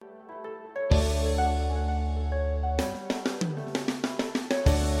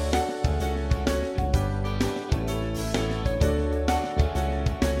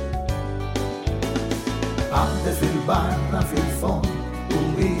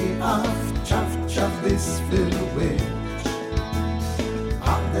Tieqaf ċaf biss fil-wiċċ,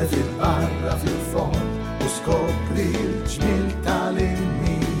 għaqdet il-barra fil-fond u skopri l-ġmil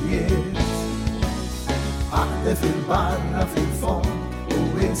tal-immijiet. Għaqdet fil-barra fil-fond u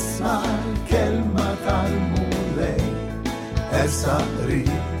isma l-kelma tal-mulej. Ersa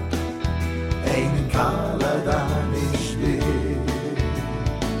qrib ejn inkala dan ix-xbieq.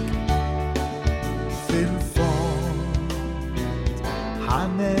 Fil-fond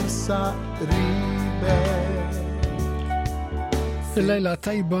ħanersa qribek. Il-lejla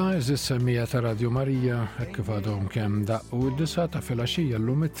tajba, iżis semmija ta' Radju Marija, kif għadhom kemm daqqu d-disa ta' filgħaxija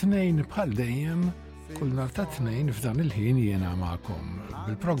llum it-tnejn bħal dejjem, kull nhar ta' tnejn f'dan il-ħin jiena magħkom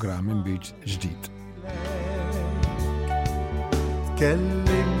bil-programm Inbid ġdid.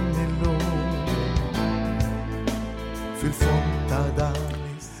 Tkellimni llum fil-fond ta' dan.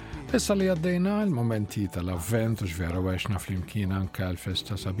 Issa li għaddejna l-momenti tal-avvent u ġvera għexna fl-imkien anka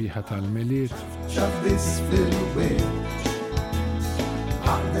l-festa sabiħa tal-miliet.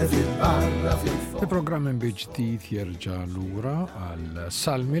 Il-programm Inbid ġdid jerġa' lura għal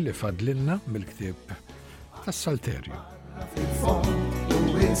salmi li fadlilna bil-ktieb tas-Salterju. Fil-fond u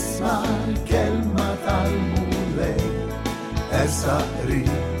isma l-kelma tal-mulej. Ersa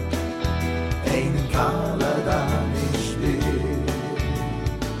qrib ejn inkala dan ix-xbieq.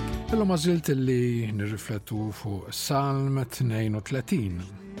 Illum mażilt li nirriflettu fuq Salm 32.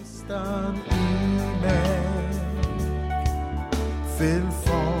 Stan imek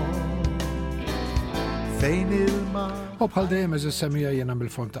fil-fond fejn il-ma. U bħal dejjem eżis semmija jiena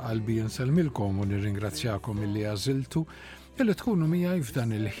mill-fond ta' qalbi nselmilkom u nirringrazzjakom illi għażiltu illi tkunu miegħi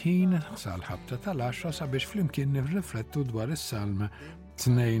f'dan il-ħin sal-ħabta tal-10 sabiex flimkien nirriflettu dwar is-Salm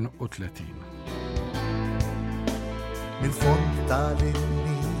 32. Mill-fond tal-immijiet.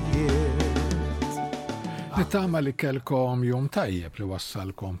 Nittama li kelkom jum tajjeb li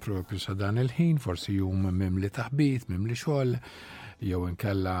wassalkom propju sa dan il-ħin, forsi jum mimli taħbit, mimli xogħol, jew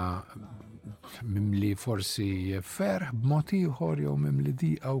inkella mimli forsi ferħ b'mod ieħor jew mimli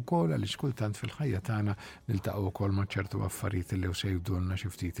diqa wkoll għaliex kultant fil-ħajja tagħna niltaqgħu wkoll ma' ċertu affarijiet li jsejjdulna xi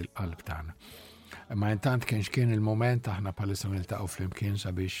ftit il-qalb tagħna. Ma intant kien il-moment aħna bħalissa niltaqgħu flimkien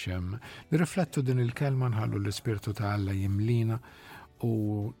sabiex nirriflettu din il-kelma nħallu l-Ispirtu ta' Alla jimlina u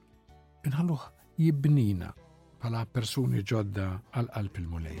nħalluh jibnina bħala persuni ġodda għal-qalb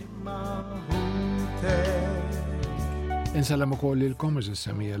il-mulej. Insellem ukoll lilkom eżis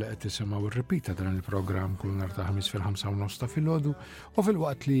semmija li qed tisimgħu ir-ripita dan il-programm kull nhar ta' ħamis fil-5:30 ta' filgħodu u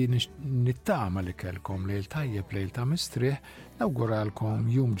fil-waqt li nittama li kellkom lejl tajjeb lejl ta' mistrieħ nawguralkom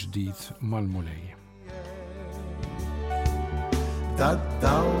jum ġdid mal-mulej.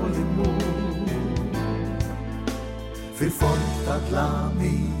 Tad-dawl imur fil-fond ta'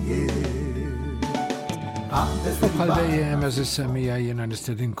 tlamijiet. Bħal dejjem eżis semmija jiena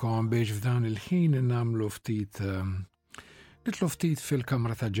nistedinkom biex f'dan il-ħin nagħmlu ftit nitlu ftit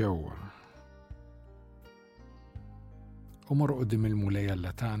fil-kamra ta' ġewwa. U morru qudiem il-mulej Alla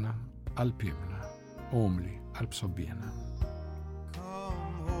tagħna qalbimna, omli, qalb sobbjena.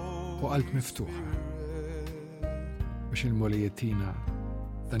 U qalb miftuħa biex il-mulej jittina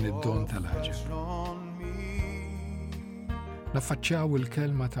dan id-don tal-ħaġeb. Naffaċċjaw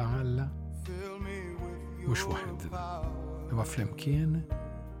il-kelma ta' Alla mhux waħedna, imma flimkien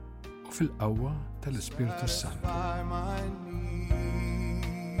u fil-qawwa tal-Ispirtu Sant.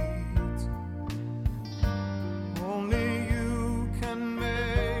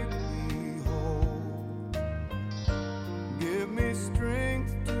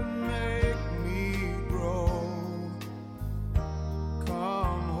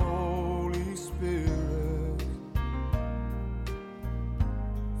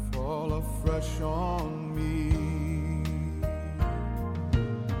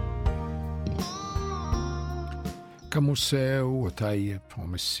 Kemm sew u tajjeb u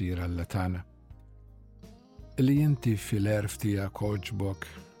missier Alla tagħna li inti fil-erf tiegħek oġbok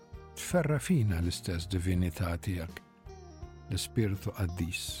tferra fina l-istess divinità tiegħek, l-Ispirtu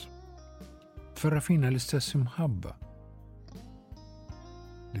Qaddis. Tferra fina l-istess imħabba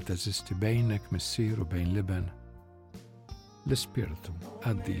li teżisti bejnek missier u bejn liben, l-Ispirtu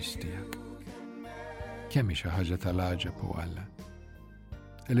Qaddis tiegħek. Kemm hi xi ħaġa tal-għaġeb u Alla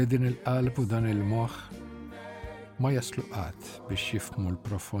li din il-qalb u dan il-moħħ ma jaslu qatt biex jifhmu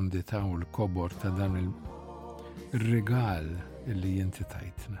l-profondità u l-kobor ta' dan il-rigal illi inti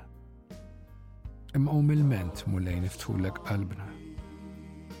tajtna. Imma umilment mulej niftħulek qalbna.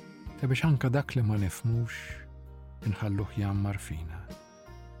 Ta' biex anka dak li ma nifhmux inħalluh jammar fina.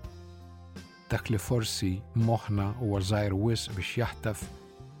 Dak li forsi moħħna huwa żgħir wisq biex jaħtaf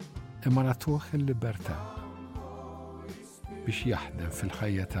imma nagħtuh il-libertà biex jaħdem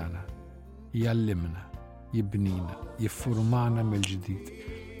fil-ħajja tagħna, jallimna, jibnina, jiffurmana mill-ġdid,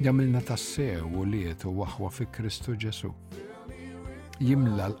 jagħmilna tassew u liet u waħwa fi Kristu Ġesu.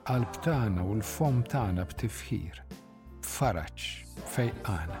 Jimla l-qalb tagħna u l-fom tagħna b'tifħir, b'faraġġ,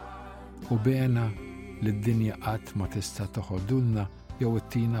 fejqana u bena li d-dinja qatt ma tista' toħodulna jew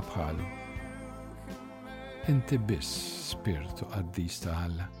ittina bħalu. Inti biss Spiritu Qaddis ta'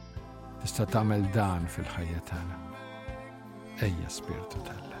 Alla tista' tagħmel dan fil-ħajja tagħna. Ejja Spiritu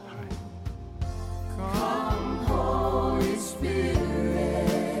ta' Alla. Come, Holy Spirit,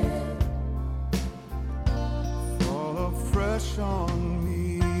 fall afresh on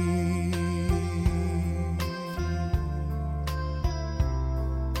me.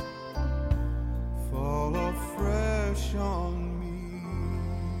 Fall afresh on me.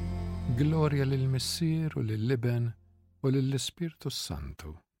 Glorja lill-Missier u lill-Liben u lill-Ispirtu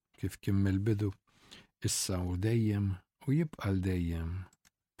Santu, kif kien mill-bidu, issa u dejjem u jibqa' dejjem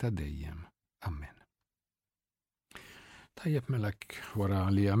ta' dejjem. Amen. Tajjeb melek wara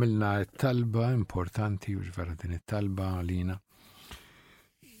li għamilna t-talba importanti u ġvera din it-talba għalina.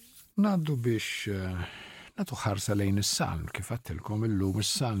 Naddu biex natu ħarsa lejn is-salm kif għattilkom illum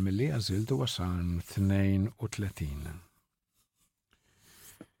is-salm li għażiltu huwa Salm 32.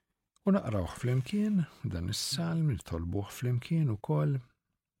 U naqrawh flimkien dan is-salm nitolbuh flimkien ukoll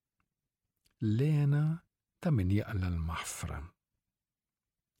lena ta' min jaqla l-maħfra.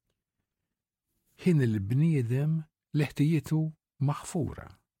 Ħin il-bniedem li ħtijietu maħfura,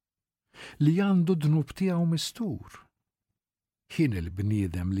 li għandu dnub tiegħu mistur. Ħin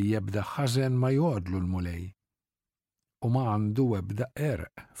il-bniedem li jebda ħażen ma jgħodlu l-mulej u ma għandu ebda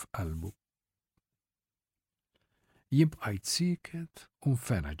erq f'qalbu. Jibqa' jtsiket u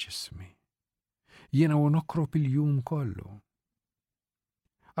nfena ġismi. Jiena u nokrop il-jum kollu.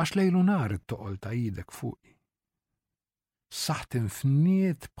 Għax lejlu nar it-toqol ta' idek fuqi. Saħtin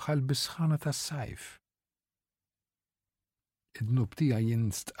fniet bħal bisħana tas-sajf. Id-dnub tiegħi jien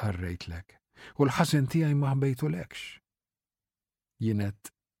stqarrejtlek u l-ħażen tiegħi ma ħbejtulekx.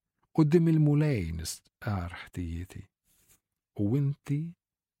 Jienet quddiem il-mulej nistqar ħtijieti u inti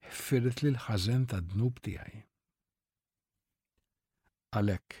ħfirt li l-ħażen tad-dnub tiegħi.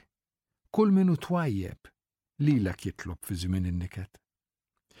 Għalhekk, kull minu twajjeb lilek jitlob fi żmien in-niket.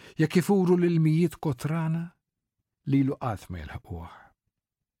 Jekk ifuru l-mijiet kotrana lilu qatt ma jilħaquh.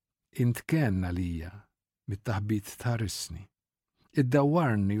 Int kenna lija mit-taħbit tħarisni,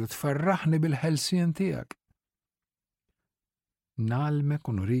 iddawwarni u tfarraħni bil-ħelsien tiegħek. Nalmek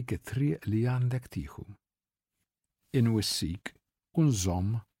u nurik it-triq li għandek tieħu. Inwissik u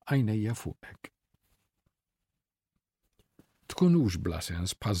nżomm għajnejja fuqek. Tkunux bla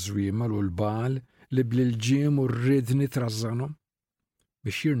sens bħaż-żwiemel u l-bal li bl-ġiem u rridni trażżanhom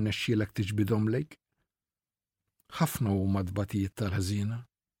biex jirnexxielek tiġbidhom lejk. Ħafna huma dbatijiet tal-ħażina,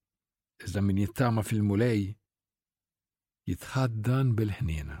 iżda min jittama fil-mulej jitħaddan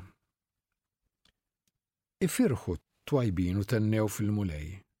bil-ħniena. Ifirħu twajbin u tennew fil-mulej.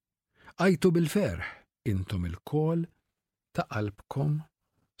 Għajtu bil-ferħ intom il-kol ta' qalbkom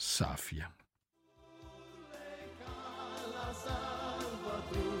safja.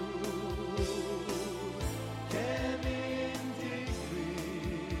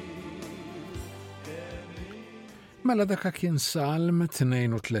 Mela dak kien Salm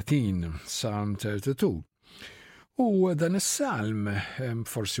 32, Salm 32. U dan is-salm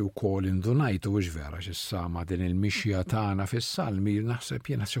forsi wkoll indunajtu vera x'issama din il-mixja tagħna fis-salmi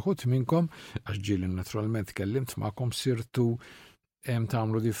naħseb jiena xi ħudd minnkom għax ġieli naturalment kellimt magħkom sirtu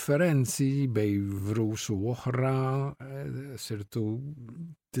tagħmlu differenzi bej vrus u oħra, sirtu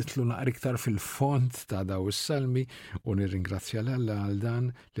titlu naqra iktar fil-font ta' daw is-salmi u nirringrazzja l-Alla għal dan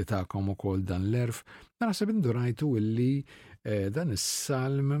li tagħkom ukoll dan l-erf. Naħseb indunajtu illi dan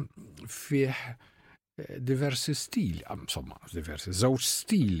is-salm fih diversi stili, insomma, żewġ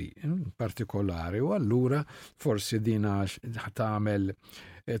stili partikolari u allura forsi dina tagħmel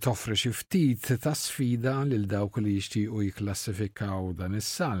toffri xi ftit ta' sfida lil dawk li jixtiequ jiklassifikaw dan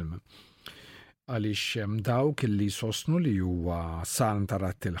is-salm. Għaliex hemm dawk li jsostnu li huwa salm ta'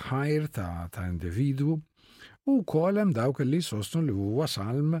 ratti l-ħajr ta' individwu u wkoll hemm dawk li jsostnu li huwa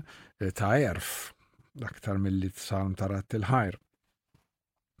salm ta' erf aktar milli salm ta' ratti l-ħajr.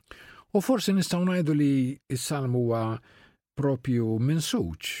 U forsi nistgħu ngħidu li s-salm huwa propju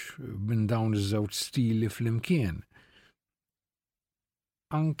minsuġ minn dawn iż-żewġ stili flimkien.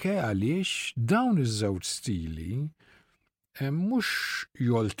 Anke għaliex dawn iż-żewġ stili mhux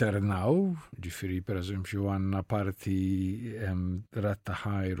jolternaw, ġifieri pereżempju għandna parti ratta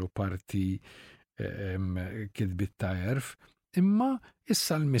ħajr u parti kitbit ta' erf, imma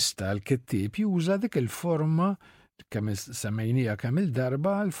is-salmista l-kittieb juża dik il-forma kemm semmejnija kemm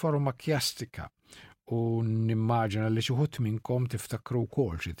il-darba l-forma kjastika. U nimmaġina li xi wħud minnkom tiftakru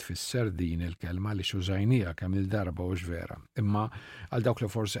wkoll xi tfisser din il-kelma li xużajnija kemm il-darba u x'vera. Imma għal dawk li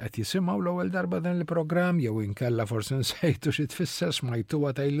forsi qed jisimgħu l-ewwel darba dan il-programm jew inkella forsi nsejtu xi tfisser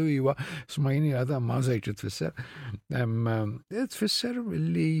smajtuha tajlu iwa smajnija dan ma żejt xi tfisser. Tfisser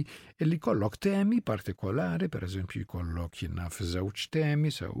li kollok temi partikolari, pereżempju jkollok jiena fi żewġ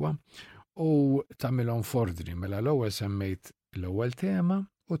temi sewwa u tagħmilhom f'ordni mela l-ewwel semmejt l-ewwel tema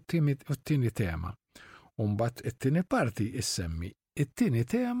u t-tieni tema. Umbat it-tieni parti issemmi it-tieni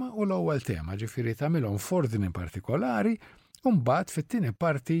tema u l-ewwel tema, ġifieri tagħmilhom f'ordni partikolari, u mbagħad fit-tieni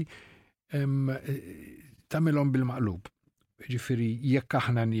parti tagħmilhom bil-maqlub. Ġifieri jekk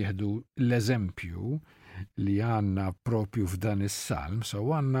aħna nieħdu l-eżempju li għandna propju f'dan is-salm, so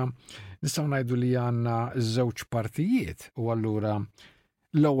għandna nistgħu ngħidu li għandna żewġ partijiet u allura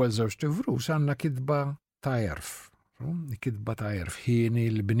l-ewwel żewġ tifrus għandna kitba ta' erf. Kitba ta' erf, ħieni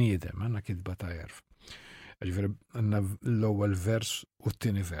l-bniedem, għandna kitba ta' erf. Ġifieri għandna l-ewwel vers u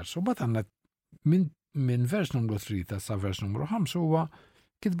t-tieni vers. U mbagħad għandna minn vers numru 3 sa vers numru 5 huwa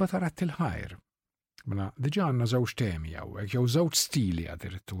kitba ta' ratti l-ħajr. Mela diġà għandna żewġ temi hawnhekk jew żewġ stili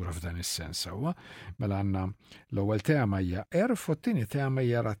addirittura f'dan is-sens sewwa. Mela għandna l-ewwel tema hija erf u t-tieni tema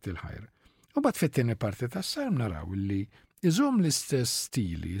hija ratti l-ħajr. U mbagħad fit-tieni parti tas-salm naraw li iżomm l-istess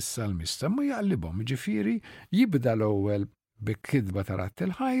stili s-salmista ma jaqlibhom, ġifieri jibda l-ewwel bi-kitba ta' ratti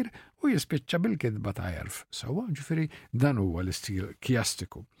l-ħajr u jispiċċa bil-kitba ta' erf. Sewwa, ġifieri dan huwa l-istil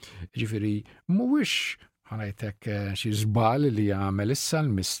kjastiku. Ġifieri mhuwiex ħanajtek xi żball li jagħmel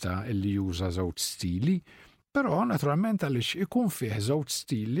is-salmista li juża żewġ stili, però naturalment għaliex ikun fih żewġ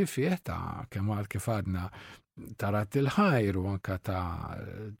stili fih ta' kemm kif għadna ta' ratti l-ħajr u anke ta'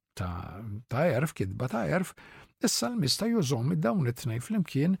 erf, kitba ta' erf, is-salmista jużhom dawn it-tnejn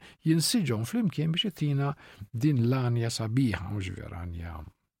flimkien jinsiġhom flimkien biex itina din l-anja sabiħa mhux vera anja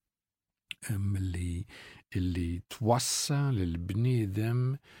illi twassal lill-bniedem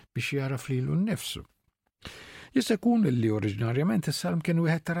biex jaraf lilu nnifsu. Jista' jkun illi oriġinarjament is-salm kien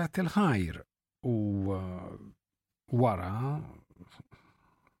wieħed ta' ratti l-ħajr u wara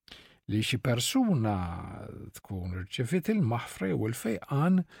li xi persuna tkun irċeviet il-maħfra jew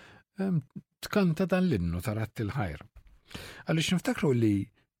il-fejqan tkanta dan l-innu ta' ratti l-ħajr. Għaliex niftakru li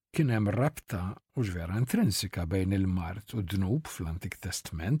kien hemm rabta u vera intrinsika bejn il-mart u d-dnub fl-Antik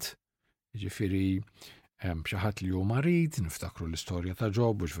Testament, jiġifieri hemm xi ħadd li hu marid, niftakru l-istorja ta'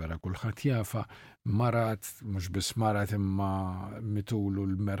 Ġob u vera kulħadd jafa, marat mhux biss marat imma mitulu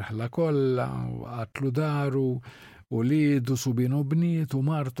l-merħla kollha u qatlu daru u liedu subinu bniet u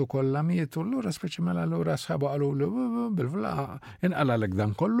martu kollha mietu, allura speċi mela allura sħabu qalu bil-vla inqalalek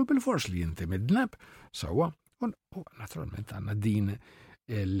dan kollu bil-fors li inti midneb sewwa. U naturalment għandna din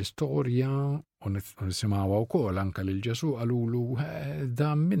l-istorja u nisimgħuha wkoll anke lil Ġesu qalulu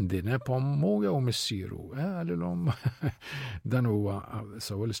dan min dineb ommu jew missieru. Għalilhom dan huwa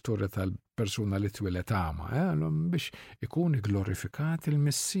sewwa l-istorja tal-persuna li twilet ama, għalhom biex ikun glorifikat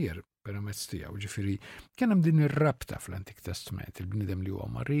il-missier permezz tiegħu. Ġifieri kien hemm din ir-rabta fl-Antik Testament, il-bniedem li huwa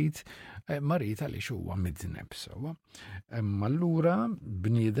marid għaliex huwa midneb sewwa. Imma allura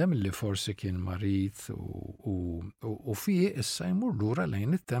bniedem li forsi kien marid u fih issa jmur lura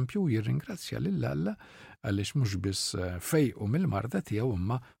lejn it-tempju u jirringrazzja lil Alla għaliex mhux biss fejqu mill-marda tiegħu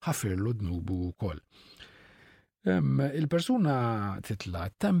imma ħafirlu dnubu wkoll. Il-persuna titla'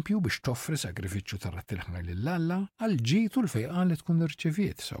 t-tempju biex toffri sagrifiċċju ta' ratti l-ħajr lil Alla għal ġitu l-fejqan li tkun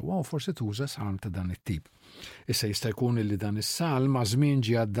irċeviet sewwa u forsi tuża salm ta' dan it-tip. Issa jista' jkun li dan is-salm ma' żmien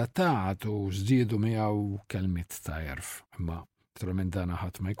ġie adattat u żdiedu miegħu kelmiet ta' erf, imma naturalment dan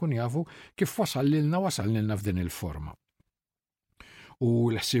ħadd ma jkun jafu kif wasal lilna f'din il-forma. U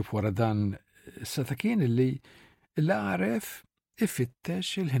l-ħsieb wara dan seta' kien li l-għaref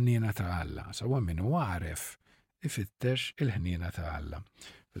ifittex il-ħniena ta' Alla, sewwa min huwa għaref ifittex il-ħniena ta' Alla.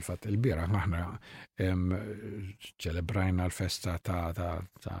 Fil-fatt il-bieraħ aħna ċelebrajna l-festa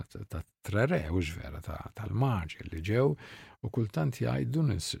ta' Trere u ġvera tal-Maġi li ġew u kultant jgħidu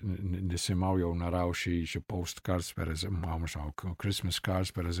nisimgħu jew naraw xi postcards pereżempju Christmas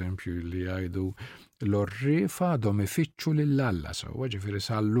cards pereżempju li jgħidu l-orrifa għadhom ifittxu lill-Alla sewwa ġifieri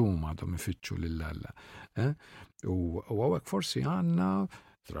sal-lum għadhom ifittxu lill-Alla. U hawnhekk forsi għandna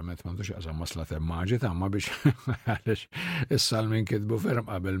naturalment m'għandux jaqsam masla temmaġi tamma biex għaliex is-salmin kitbu ferm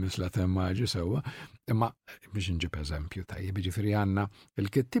qabel misla temmaġi sewwa, imma biex nġib eżempju tajjeb jiġifieri għandna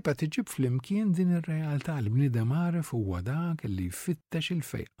il-kittiba tiġib flimkien din ir-realtà li bniedem għaref huwa dak li jfittex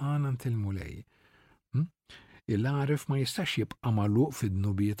il-fejqan għand il-mulej. Il-għaref ma jistax jibqa' magħluq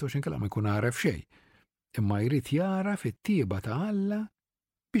fid-dnubiet u x'inkella ma jkun għaref xejn, imma jrid jara fit-tieba ta' Alla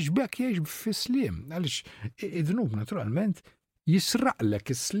biex bekk jgħix fis-slim, għaliex id-dnub naturalment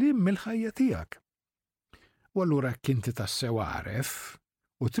jisraqlek is-slim mill-ħajja tiegħek. U allura kinti tassew għaref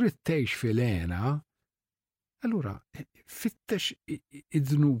u trid tgħix fil-għena, allura fittex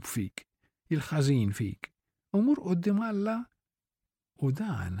id-dnub fik, il-ħażin fik, u mur qudiem Alla u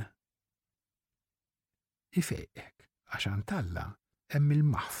dan ifejqek għax Alla hemm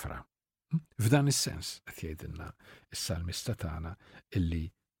il-maħfra. F'dan is-sens qed jgħidilna is-salmista tagħna illi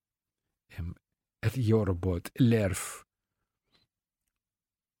qed jorbot l-erf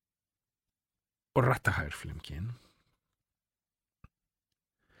u r-rattaħar flimkien.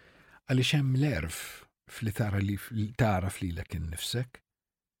 Għaliex hemm l-erf fli tara flilek innifsek,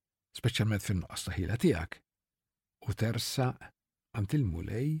 speċjalment fin-nuqqas ta' ħila tiegħek, u tersaq għand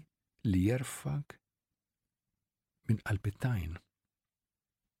il-mulej li jerfak minn qalb it-tajn.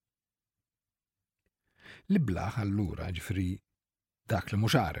 L-iblaħ allura ġifri dak li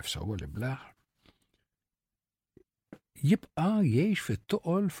mhux għaref sewwa l-iblaħ jibqa' jgħix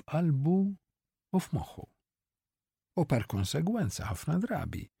fit-toqol f'qalbu u f'moħħu. U per konsegwenza ħafna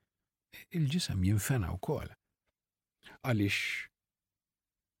drabi il-ġisem jinfena wkoll. Għaliex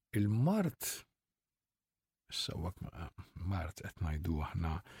il-mart sewwak mart qed ngħidu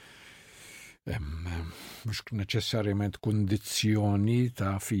aħna mhux neċessarjament kundizzjoni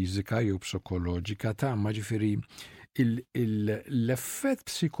ta' fiżika jew psikoloġika ta' ma ġifieri l-effett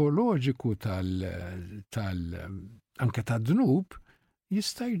psikoloġiku anke ta' dnub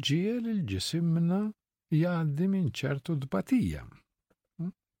jista' jġiel il-ġisimna jgħaddi minn ċertu dbatija.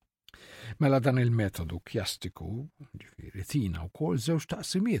 Mela dan il-metodu kjastiku ġifieri tina wkoll żewġ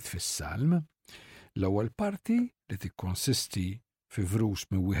taqsimiet fis-salm. L-ewwel parti li tikkonsisti fi vrus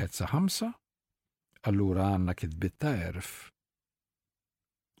minn 1 sa 5, allura għandna kitbit ta' erf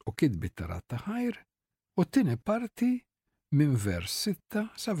u kitbit ta' rattaħajr, u t-tieni parti minn vers 6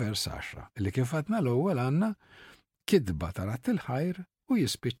 sa vers 10, li kif għadna l-ewwel għandna kitba ta' ratt-il-ħajr u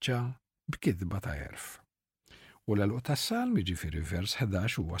jispiċċa b'kitba ta' erf. U l-għaluq tas-salm jiġifieri vers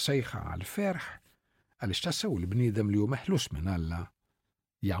 11 huwa sejħa għall-ferħ għaliex tassew il-bniedem li hu meħlus minn Alla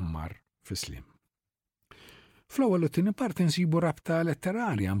jammar fis-slim. Fl-ewwel u t-tieni parti nsibu rabta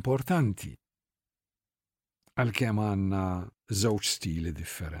letterarja importanti għalkemm għandna żewġ stili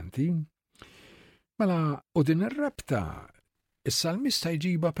differenti. Mela u din ir-rabta is-salmista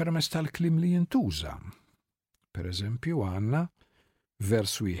jġiba permezz tal-kliem li jintuża. Pereżempju għandna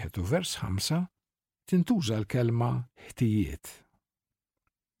vers 1 u vers 5 tintuża l-kelma ħtijiet.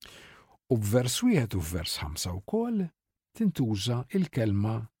 U b'vers 1 u vers 5 wkoll tintuża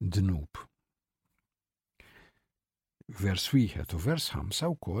l-kelma dnub. Vers 1 u vers 5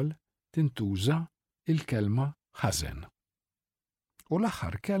 wkoll tintuża il-kelma ħażen. U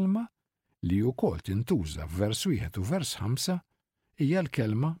l-aħħar kelma li wkoll tintuża f'vers 1 u vers 5 hija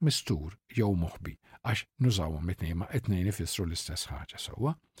l-kelma mistur jew moħbi, għax nużawhom it-tnejn ifissru l-istess ħaġa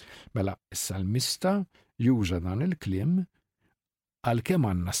sewwa. Mela s-salmista juża dan il-kliem għalkemm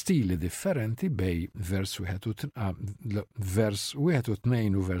għandna stili differenti bej vers 1 u 2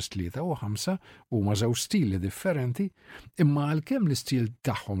 u vers 3 u 5 huma żewġ stili differenti, imma għalkemm l-istil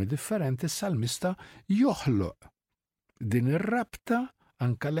tagħhom differenti s-salmista joħloq din ir-rabta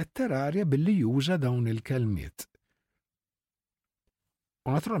anke letterarja billi juża dawn il-kelmiet.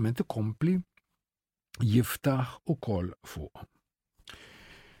 U naturalment ikompli jiftaħ ukoll fuq.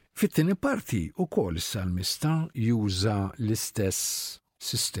 Fit-tieni parti wkoll is-salmista juża l-istess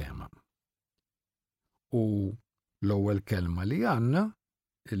sistema. U l-ewwel kelma li għandna,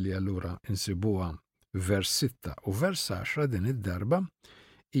 illi allura insibuha vers 6 u vers 10 din id-darba,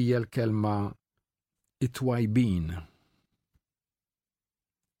 hija l-kelma itwajbin.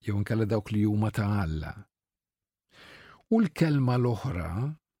 Jew inkella dawk li huma ta' Alla. U l-kelma l-oħra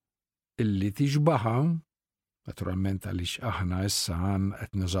illi tixbaħha, naturalment għaliex aħna issa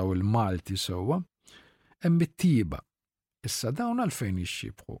qed nużaw il-Malti sewwa, hemm it-tieba. Issa dawn għalfejn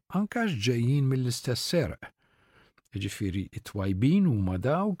jixxibħu, anke għax ġejjin mill-istess serq. Jiġifieri it-twajbin huma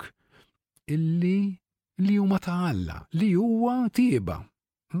dawk li huma ta' Alla, li huwa tieba.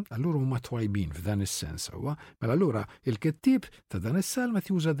 Allura huma twajbin f'dan is-sens sewwa. Mela allura il-kittib ta' dan is-salm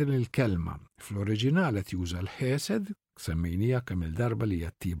qed juża din il-kelma. Fl-oriġinal qed juża l-ħesed, semmejnija kemm il-darba li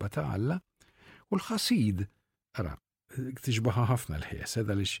hija t-tieba ta' Alla, u l-ħasid ara, tixbaħa ħafna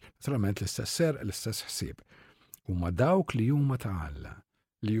l-ħesed għaliex naturalment l-istess serq, l-istess ħsieb. Huma dawk li huma ta' Alla,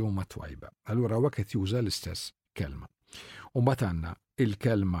 li huma twajba. Allura huwa qed juża l-istess kelma. U mbagħad għandna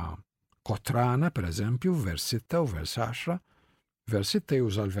il-kelma kotrana, pereżempju, vers 6 u vers 10. Vers 6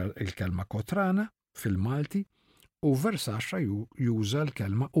 juża il-kelma kotrana fil-Malti u vers 10 juża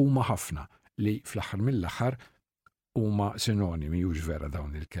l-kelma huma ħafna li fl-aħħar mill-aħħar huma sinonimi mhux vera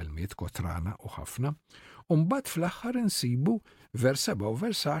dawn il-kelmiet kotrana u ħafna. U mbagħad fl-aħħar insibu vers 7 u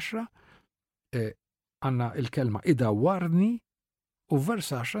vers 10 għandna il-kelma idawwarni u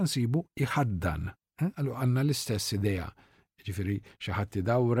vers 10 nsibu iħaddan. Allura għandna l-istess idea. Ġifieri xi ħadd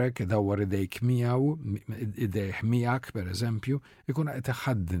idawwar idejk miegħu, idejh miegħek pereżempju, ikun qed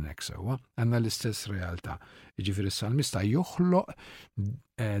iħaddinek sewwa, għandna l-istess realtà. Ġifieri s-salmista joħloq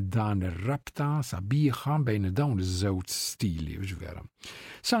dan ir-rabta sabiħa bejn dawn iż-żewġ stili, mhux vera.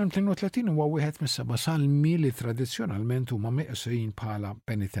 Salm 32 huwa wieħed mis-seba' salmi li tradizzjonalment huma meqsusin bħala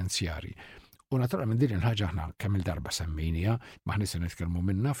penitenzjarji. U naturalment din il-ħaġa aħna kemm il-darba semmejnija, maħni se nitkellmu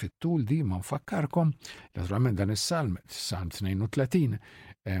minnha fit-tul di ma nfakkarkom, naturalment dan is-salm, Salm 32,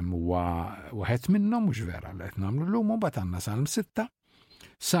 huwa wieħed minnhom mhux vera li qed nagħmlu llum, u mbagħad għandna Salm 6,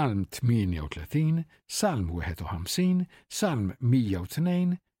 Salm 38, Salm 51, Salm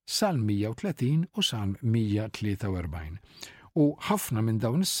 102, Salm 130 u Salm 143. U ħafna minn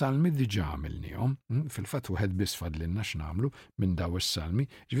dawn is-salmi diġà għamilnihom, fil-fatt wieħed biss fadlilna x'nagħmlu minn dawn is-salmi,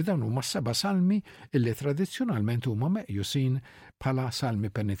 ġifieri dawn huma 7 salmi illi tradizzjonalment huma meqjusin bħala salmi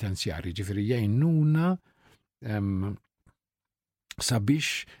penitenzjarji, ġifieri jgħinuna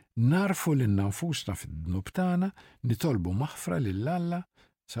sabiex narfu lil nfusna fid-dnub tagħna, nitolbu maħfra lil Alla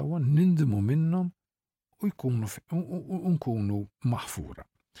sewwa nindmu minnhom u nkunu maħfura.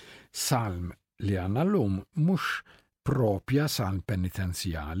 Salm li għandna llum mhux propja salm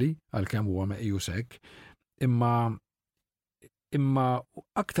penitenzjali għalkemm huwa meqjus hekk, imma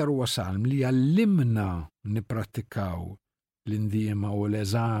aktar huwa salm li għallimna nipprattikaw l-indiema u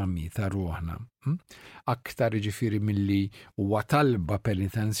l-eżami ta' ruħna. Aktar ġifieri milli huwa talba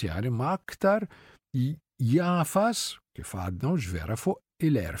penitenzjali, ma aktar jafas kif għadna u ġvera fuq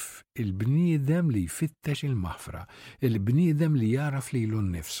il-erf, il-bniedem li jfittex il-maħfra, il-bniedem li jaraf lilu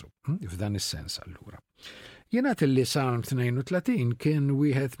nnifsu. F'dan is-sens allura. Jingħad li Salm 32 kien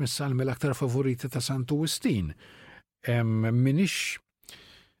wieħed mis-salmi l-aktar favoriti ta' Sant Augustin. Minix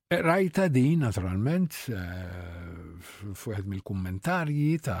rajta din naturalment f'wieħed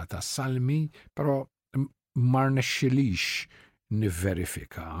mill-kummentarji ta' salmi, però ma rnexxilix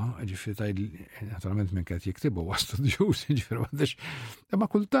nivverifika, ġifieri naturalment minn qed jiktibu huwa studjuż, ġifieri m'għandix, imma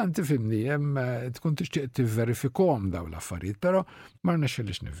kultant tifhimni tkun tixtieq tivverifikhom dawn l-affarijiet, però ma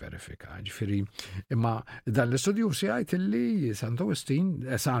rnexxilix nivverifika. Ġifieri imma dan l-istudjuż jgħid illi Sant Augustin,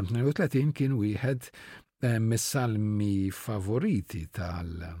 Salm 32 kien wieħed mis-salmi favoriti ta'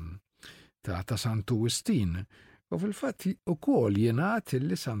 Sant Augustin. U fil-fatt ukoll jingħad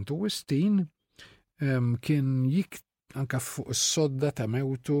illi Sant Augustin kien anka fuq is-sodda ta'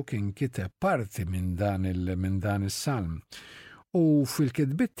 mewtu kien kiteb parti minn dan is-salm. U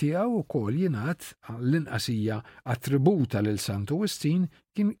fil-kitbiet tiegħu wkoll jingħad l-inqasija attributa lil Sant Augustin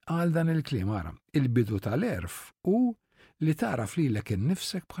kien qal dan il-kliem ara, il-bidu tal-erf u li taraf lilek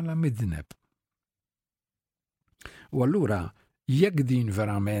innifsek bħala midneb. U allura jekk din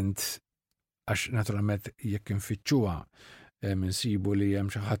verament għax naturalment jekk infittxuha minsibu li hemm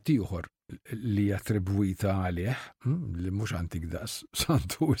xi ħadd ieħor li attribwita għalih, li mhux antik daqs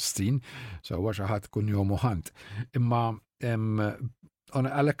Sant Augustin, sewwa xi ħadd kun jomu ħant. Imma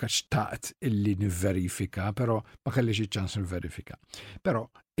għalhekk xtaqt illi nivverifika, però ma kellix iċ-ċans nivverifika. Però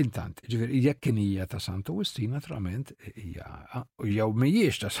intant, ġifieri jekk kien hija ta' Sant Augustin naturalment hija jew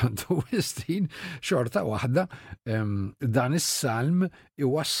mhijiex ta' Sant Augustin, xorta waħda dan is-salm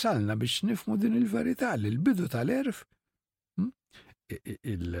iwassalna biex nifhmu din il-verità li l-bidu tal-erf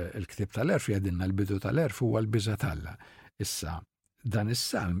il-ktib tal-erf jgħidilna l-bidu tal-erf huwa l-biża' t'Alla. Issa dan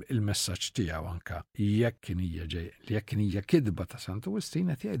is-salm il-messaġġ tiegħu anke jekk kien hija kidba ta' Sant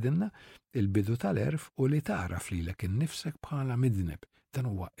Augustin qed jgħidilna il-bidu tal-erf u li taraf lilek innifsek bħala midneb. Dan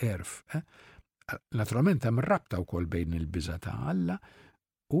huwa erf. Naturalment hemm rabta wkoll bejn il-biża' ta' Alla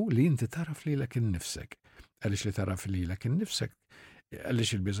u li inti taraf lilek innifsek. Għaliex li taraf lilek innifsek,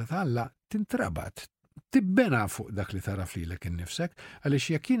 għaliex il-biża' ta' Alla tintrabat tibbena fuq dak li taraf lilek innifsek, għaliex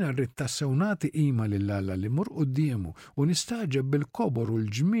jekk jiena rrid tassew nagħti qima lil Alla li mur qudiemu u nistaġeb bil-kobor u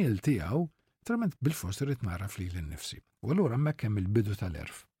l-ġmiel tiegħu, naturalment bil-fost irrid naraf lili nnifsi. U allura hemmhekk hemm il-bidu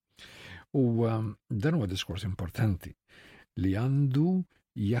tal-erf. U dan huwa diskors importanti li għandu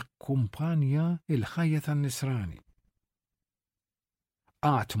jakkumpanja il-ħajja tan-nisrani.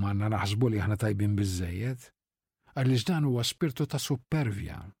 Qatt ma għandna naħsbu li aħna tajbin biżżejjed, għaliex dan huwa spirtu ta'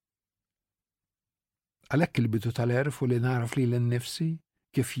 supervja. Għalhekk il-bidu tal-erf u li naraf lili nnifsi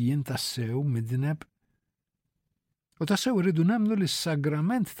kif jien tassew midneb. U tassew irridu nemmnu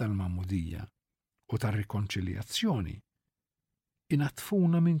lis-sagrament tal-Magħmudija u tar-rikonċiljazzjoni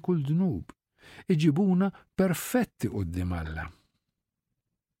inatfuna minn kull dnub, iġibuna perfetti quddiem Alla.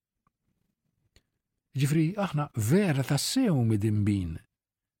 Ġifri, aħna vera tassew midimbin.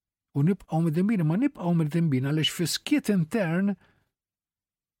 U nibqgħu midimbin, ma nibqgħu midimbin għaliex fi skiet intern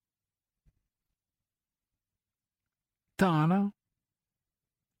tagħna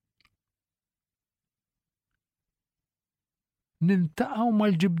nintaqgħu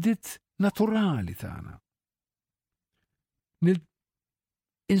mal-ġibdiet naturali tagħna.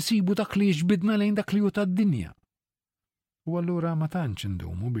 Insibu dak li jġbidna lejn dak li hu tad-dinja. U allura ma tantx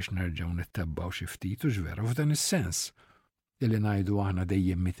indumu biex nerġgħu nittebbaw xi ftit u ġvera f'dan is-sens illi ngħidu aħna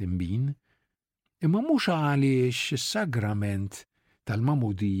dejjem mitimbin, imma mhux għaliex is-sagrament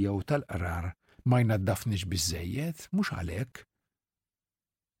tal-mamudija u tal-qrar ma jnaddafniex biżżejjed, mhux għalhekk.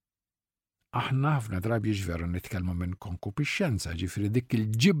 Aħna ħafna drabi ġveru nitkellmu minn konkupixxenza, ġifri dik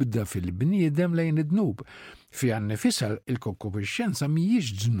il-ġibda fil-bniedem lejn id-dnub. Fi għannifisha il-konkupixxenza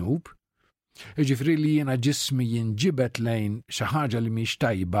mhijiex dnub, ġifri li jiena ġismi jinġibet lejn xi ħaġa li mhix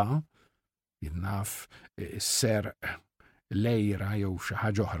tajba, jinnaf ser lejra jew xi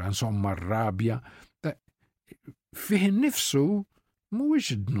ħaġa oħra, insomma r-rabja. Fih innifsu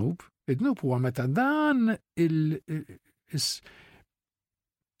mhuwiex id-dnub. Id-dnub huwa meta dan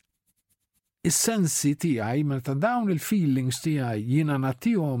is-sensi tiegħi, meta dawn il-feelings tiegħi jiena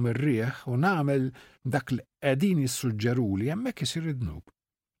nagħtihom ir-rieħ u nagħmel dak li qegħdin jissuġġeruli hemmhekk isir id-dnub.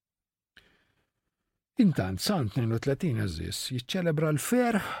 Intant Sant 32 eżiss jiċċelebra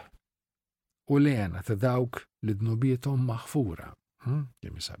l-ferħ u lena ta' dawk li dnubietom maħfura.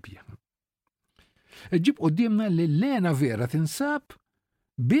 Kemm sabiħ. Ġib qudiemna li l-lena vera tinsab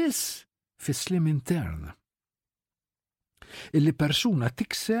biss fis-slim intern. Illi persuna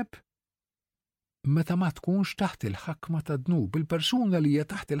tikseb meta ma tkunx taħt il-ħakma ta' dnub. Il-persuna li hija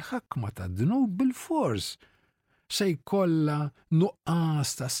taħt il-ħakma ta' dnub bil-fors se jkollha nuqqas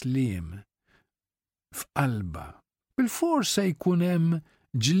ta' slim f'qalba. Bil-fors se jkun hemm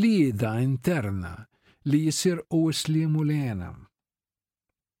ġlieda interna li jisirqu slimu lena.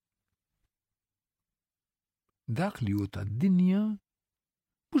 Dak li hu tad-dinja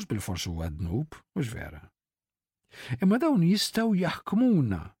mhux bil-fors huwa dnub, mhux vera. Imma dawn jistgħu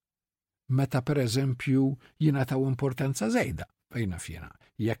jaħkmuna meta pereżempju jingħataw importanza żejda. Fejna fjena,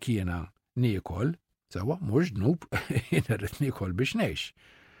 jekk jiena niekol, sewa mhux dnub, jiena rrid niekol biex ngħix.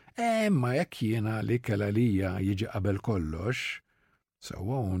 Imma jekk jiena l-ikel għalija jiġi qabel kollox,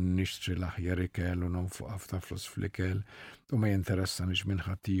 sewa u nixtri l-aħjar ikel u nonfuq ħafna flus fl-ikel u ma jinteressanix minn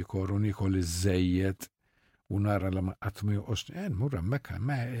ħadd ieħor u niekol iż-żejjed u nara li ma qatt ma joqgħodx murra hemmhekk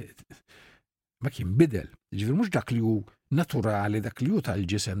ma kien bidel. Ġifieri mhux dak li hu naturali, dak li hu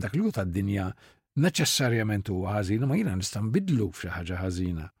tal-ġisem, dak li hu tad-dinja neċessarjament huwa ħażin, ma jiena nista' nbidlu f'xi ħaġa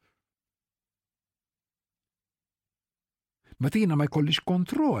ħażina. Meta jiena ma jkollix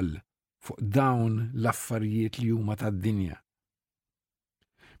kontroll fuq dawn l-affarijiet li huma tad-dinja.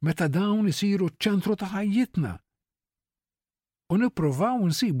 Meta dawn isiru ċ-ċentru ta' ħajjitna u nippruvaw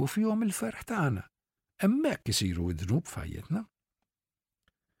nsibu fihom il-ferħ tagħna. Hemmhekk isiru id-dnub f'ħajjitna.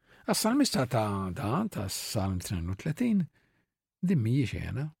 As-salmista ta' Salm 32 din mhijiex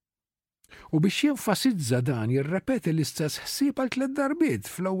għena. U biex jenfasizza dan jirrepeti l-istess ħsieb għal 3 darbiet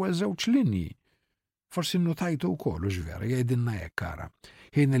fl-ewwel 2 linji. Forsi nnotajtu wkoll u ġvera jgħidilna hekk ara.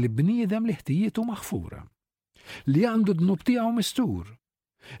 Ħin li bniedem li ħtijietu maħfura, li għandu dnub tiegħu mistur,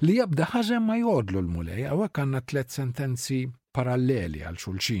 li jabda ħażen ma jgħodlu l-mulej, hawnhekk għandna 3 sentenzi paralleli għal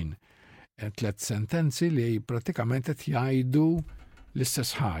xulxin. 3 sentenzi li pratikament qed jgħidu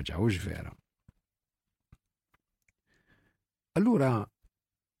l-istess ħaġa u ġvera. Allura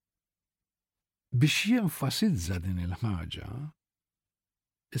biex jenfasizza din il-ħaġa,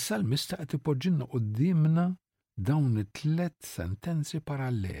 is-salmista qed ipoġġilna qudiemna dawn it-3 sentenzi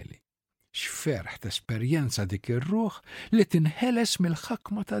paralleli. X'ferħ tesperjenza dik ir-ruħ li tinħeles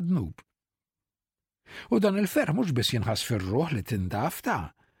mill-ħakma ta' dnub. U dan il-ferħ mhux biss jinħass fir-ruħ li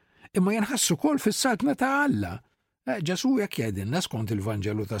tindafta, imma jinħassu ukoll fis-saltna ta' Alla. Ġesu jekk jgħidilna skont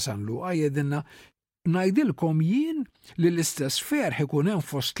il-Vanġelu ta' San Luqa jgħidilna ngħidilkom jien li l-istess ferħ ikun hemm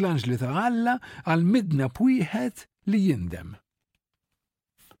fost l-anġli ta' Alla għal midnab wieħed li jindem.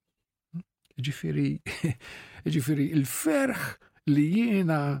 Ġifieri il-ferħ li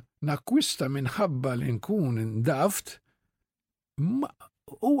jiena nakkwista minħabba li nkun indaft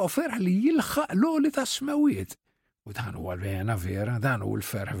huwa ferħ li jilħaq l-għoli ta' smewiet. U dan huwa l-vena vera, dan huwa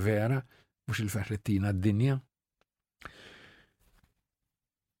l-ferħ vera, mhux il-ferħ li tina d-dinja.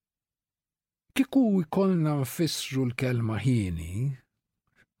 Kieku jkollna nfissru l-kelma ħini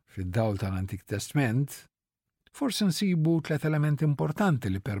fid-dawl tal-Antik Testament, forsi nsibu 3 elementi importanti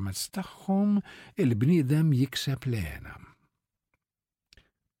li permezz tagħhom il-bniedem jikseb lena.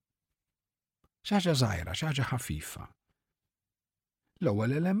 Xi ħaġa żgħira, xi ħaġa ħafifa.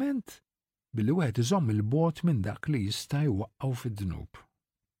 L-ewwel element billi wieħed iżomm il-bogħod minn dak li jista' jwaqqgħu fid-dnub.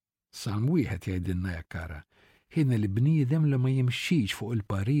 Salm wieħed jgħidilna jekk ara, ħin il-bniedem li ma jimxix fuq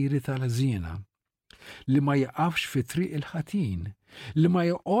il-pariri tal-għażiena, li ma jaqafx fi triq il-ħatin, li ma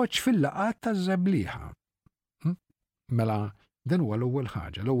joqgħodx fil-laqat taż-żebliħa. Mela dan huwa l-ewwel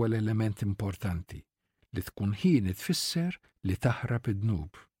ħaġa, l-ewwel element importanti li tkun ħin tfisser li taħrab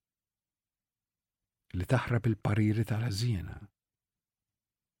id-dnub, li taħrab il-pariri tal-għażiena.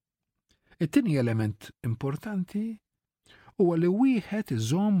 It-tieni element importanti huwa li wieħed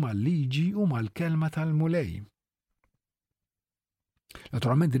iżomm mal-liġi u mal-kelma tal-mulej.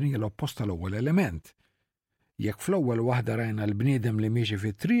 Naturalment din hija l-opposta l-ewwel element. Jekk fl-ewwel waħda rajna l-bniedem li miexi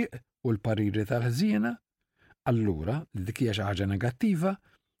fit-triq u l-pariri tal-ħżiena, allura li dik hija xi ħaġa negattiva,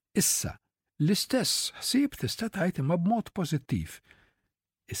 issa l-istess ħsieb tista' tgħid imma b'mod pożittiv.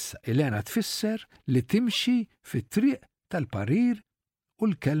 Issa Elena tfisser li timxi fit-triq tal-parir u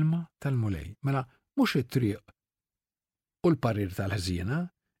l-kelma tal-mulej. Mela mhux it-triq u l-parir tal-ħżiena,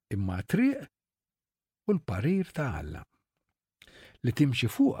 imma triq u l-parir ta' Alla. Li timxi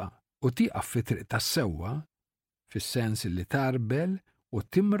fuqha u tieqaf fi triq tas-sewwa, fis-sens li tarbel u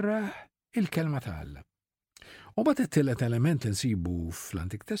timraħ il-kelma ta' Alla. U bagħad it-tielet element li nsibu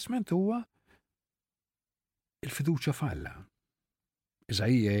fl-Antik Testament huwa il-fiduċja f'Alla.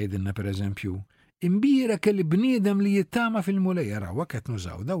 Iżajja jgħidilna pereżempju, imbierek il-bniedem li jittama fil-mulej, araw qed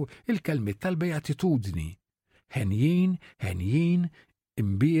nużaw daw il-kelmiet tal-bejatitudni. Ħenjin,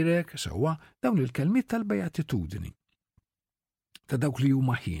 imbierek, sewwa dawn il-kelmiet tal-bejatitudni. Ta' dawk li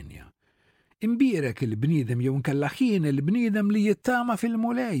huma ħienja. Imbierek il-bniedem jew inkella ħien il-bniedem li jittama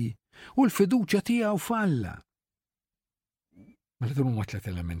fil-mulej u l-fiduċja tiegħu f'Alla. Mela dawn huma tliet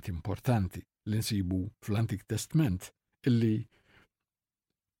elementi importanti li nsibu fl-Antik Testament illi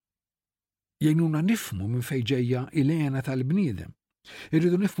jgħinuna nifhmu minn fejn ġejja il-għena tal-bniedem.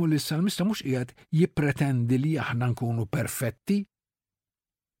 Irridu nifhmu li s-salmista mhux qiegħed jippretendi li aħna nkunu perfetti.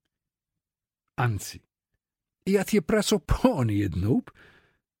 Anzi, qiegħed jippresupponi id-dnub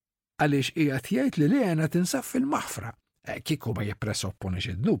għaliex qiegħed jgħid li l-għena tinsab fil-maħfra. Kieku ma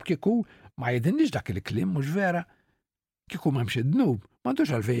jippresupponix id-dnub, kieku ma jgħidilniex dak il-kliem mhux vera. Kieku m'hemmx id-dnub, m'għandux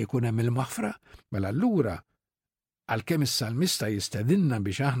għalfejn ikun hemm il-maħfra, mela allura għalkemm is-salmista jistedinna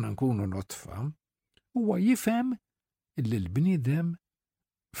biex aħna nkunu notfa, huwa jifhem illi l-bniedem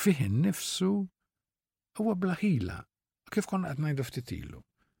fih innifsu huwa bla ħila, kif konna qed ngħidu ftit ilu.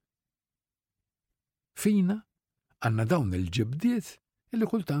 Fina għandna dawn il-ġibdiet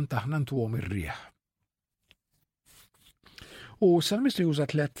illi kultant aħna ntuhom ir-rieħ. U s-salmista juża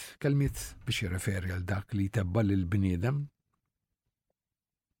tliet kelmiet biex jirreferi għal dak li jtebba lill-bniedem.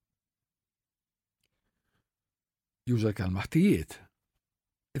 Juża l-kelma ħtijiet.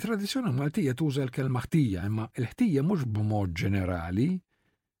 Il-tradizzjoni Maltija tuża l-kelma ħtija, imma l-ħtija mhux b'mod ġenerali,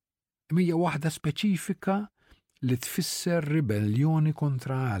 hija waħda speċifika li tfisser ribellioni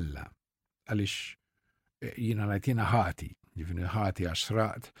kontra Alla. Għaliex jiena ngħid ħati, ġifieri ħati għax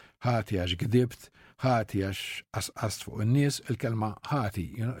sraqt, ħati għax gdibt, ħati għax qasqast fuq in-nies, il-kelma ħati,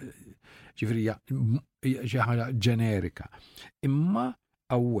 ġifieri xi ħaġa ġenerika. Imma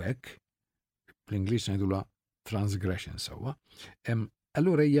hawnhekk bl-Ingliż ngħidulha transgression sewwa,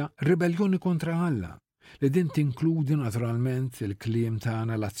 allura hija ribellioni kontra Alla, li din tinkludi naturalment il-kliem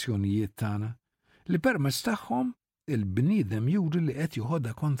tagħna, l-azzjonijiet tagħna, li permezz tagħhom il-bniedem juri li qed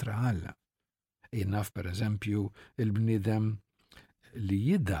joħodha kontra Alla. Naf pereżempju il-bniedem li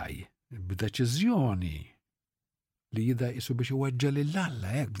jidaj b'deċiżjoni li jidaj isu biex iweġġa' lil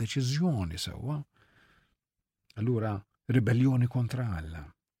Alla hekk b'deċiżjoni sewwa. Allura ribellioni kontra Alla.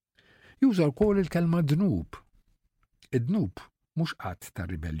 Juża wkoll il-kelma dnub. Id-dnub mhux qatt ta'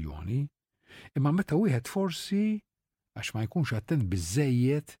 ribellioni, imma meta wieħed forsi għax ma jkunx attent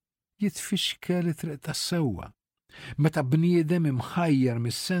biżżejjed jitfixkel it-triq tas-sewwa. Meta bniedem imħajjar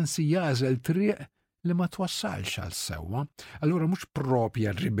mis-sensi jażel triq li ma twassalx għal sewwa, allura mhux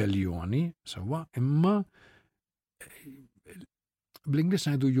propja ribellioni sewwa, imma bl-Ingliż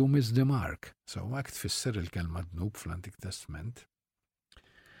ngħidu you miss the mark, sewwa hekk tfisser il-kelma dnub fl-Antik Testament.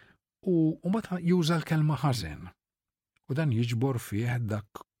 U mbagħad juża l-kelma ħażen. U dan jiġbor fih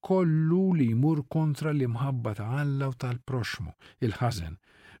dak kollu li jmur kontra l-imħabba ta' Alla u tal-proxmu, il-ħażen,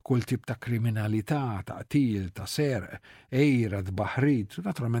 kull tip ta' kriminalità, ta' qtil, ta' serq, ejra, tbaħrit,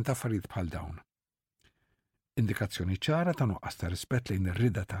 naturalment affarijiet bħal dawn. Indikazzjoni ċara ta' nuqqas ta' rispett lejn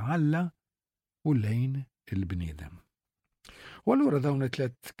ir-rida ta' Alla u lejn il-bniedem. U allura dawn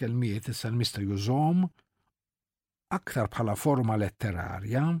it-tliet kelmiet is-salmista jużhom aktar bħala forma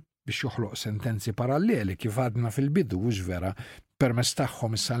letterarja biex joħloq sentenzi paralleli kif għadna fil-bidu mhux vera permezz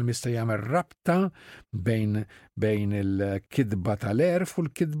tagħhom is-salmista jagħmel rabta bejn il-kidba tal-erf u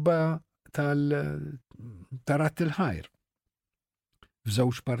l-kidba tal-tarat il-ħajr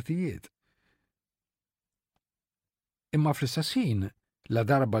f'żewġ partijiet. Imma fl-istessin la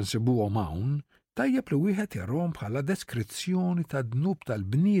darba nsibuhom hawn tajjeb li wieħed jarrom bħala deskrizzjoni ta' dnub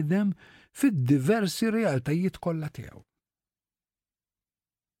tal-bniedem fid-diversi realtajiet kollha tiegħu.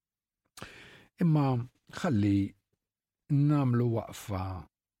 Imma ħalli namlu waqfa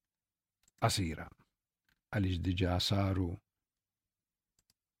qasira għaliex diġà saru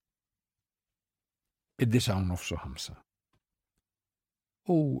id-9:05.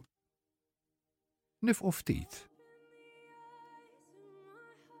 U nifqu ftit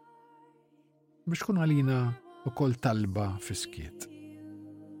biex kun għalina ukoll talba fiskiet.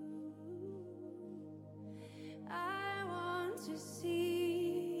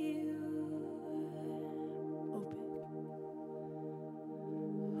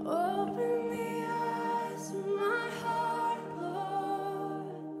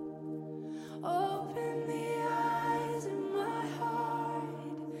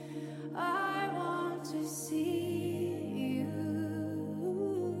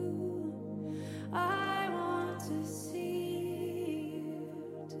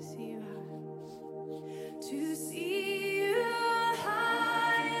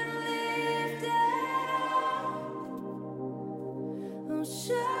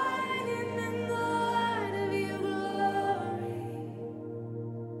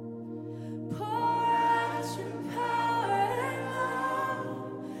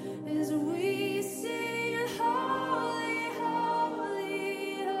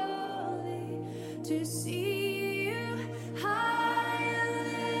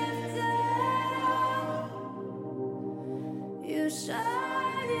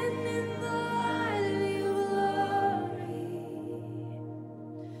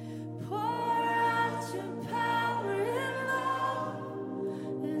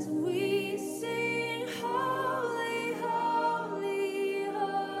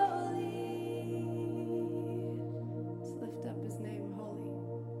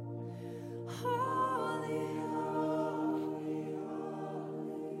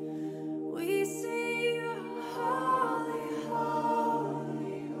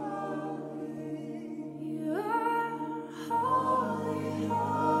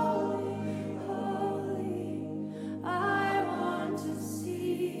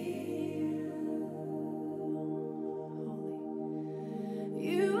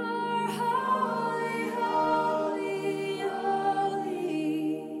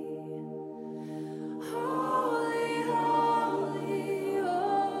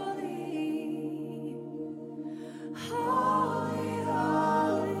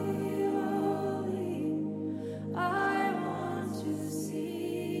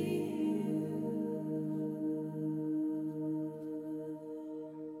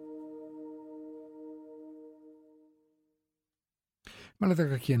 Mela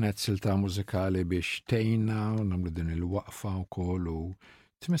dak kienet silta mużikali biex tejna u nagħmlu din il-waqfa wkoll u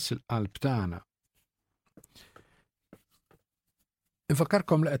tmiss il-qalb tagħna.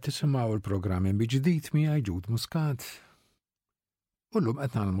 Infakkarkom li qed tisimgħu il-programm Inbid ġdid miegħi Ġud Muscat. U llum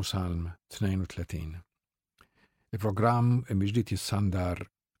qed nagħmlu Salm 32. Il-programm Inbid ġdid jissandar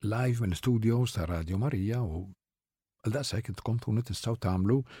live minn studios ta' Radju Marija u għal-daqshekk intkom tkunu tistgħu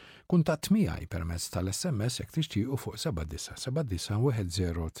tagħmlu kuntatt miegħi permezz tal-SMS jekk tixtiequ fuq 79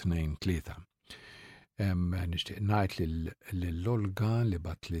 Nixtieq ngħid lill-Olga li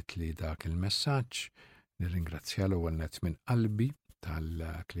batlit li dak il-messaġġ, nirringrazzja l-ewwel nett minn qalbi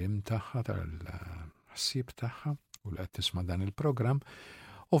tal-kliem tagħha, tal-ħsieb tagħha u li qed tisma' dan il-programm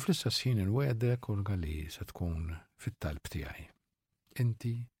u fl-istess ħin inwedek Olga li se tkun fit-talb tiegħi.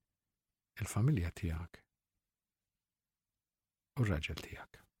 Inti, il-familja tiegħek u r-raġel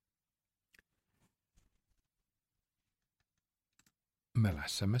tiegħek. Mela,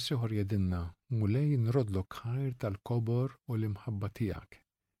 SMS ieħor jedinna mulej nrodlok ħajr tal-kobor u l-imħabba tiegħek,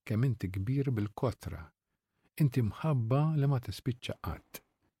 kemm inti kbir bil-kotra, inti mħabba li ma tispiċċa qatt.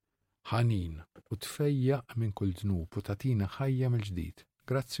 Ħanin u tfejjaq minn kull dnub u tatina ħajja mill-ġdid.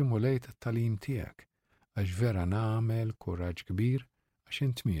 Grazzi mulej tat-talim tiegħek, għax vera nagħmel kuraġġ kbir għax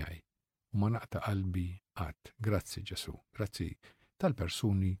int miegħi u ma naqta' qalbi qatt. Grazzi Ġesu, grazzi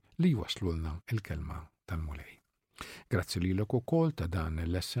tal-persuni li waslulna il-kelma tal-mulej. Grazzi lilek ukoll ta' dan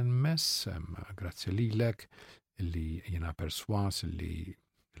l-SMS, grazzi lilek li jiena perswas li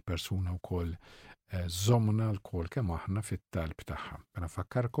l-persuna wkoll żommna l-kol kemm aħna fit-talb tagħha. Bena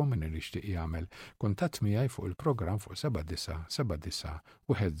fakkarkom min nixtieq jagħmel kuntatt miegħi fuq il-programm fuq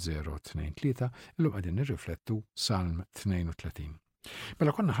 79 illum qegħdin nirriflettu Salm 32.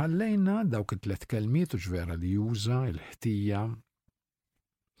 Mela konna ħallejna dawk it-tlet kelmiet u ġvera li juża il-ħtija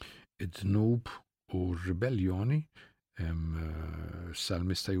id-dnub u r-ribelljoni,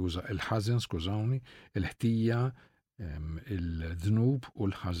 salmista juża il-ħażen, skużawni, il-ħtija, il-dnub u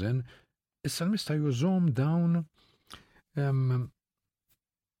l-ħażen. Is-salmista jużhom dawn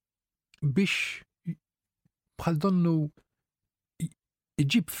biex bħal donnu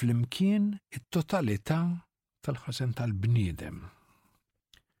iġib flimkien it-totalità tal-ħażen tal-bniedem.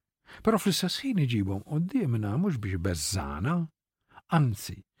 Però fl-istess ħin iġibhom qudiemna mhux biex beżżana,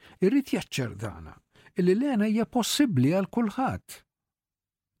 anzi, irrid jaċċerdana illi l-għena hija possibbli għal kulħadd.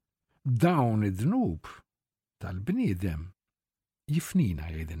 Dawn id-dnub tal-bniedem jifnina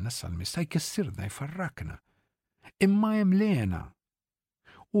jgħidilna s-salmista, jkissirna, jfarrakna. Imma hemm l-għena.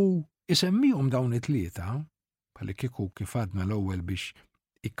 U isemmihom dawn it-tlieta, bħalli kieku kif għadna l-ewwel biex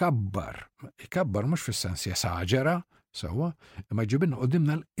ikabbar mhux fis-sens jesaġera, sewwa, imma jġibinna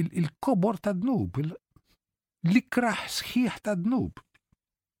qudiemna il-kobor ta' dnub, l-ikraħ sħiħ ta' dnub.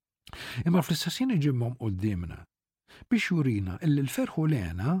 Imma fl-istessin iġibhom qudiemna biex jurina illi l-ferħu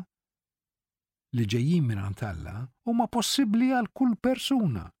lena li ġejjin minn għand Alla huma possibbli għal kull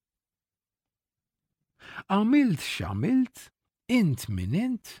persuna. Għamilt x'għamilt, int minn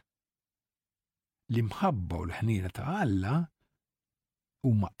int, li mħabba u l-ħnina ta' Alla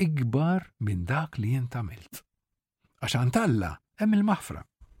huma ikbar minn dak li int għamilt. Għax għand Alla hemm il-maħfra.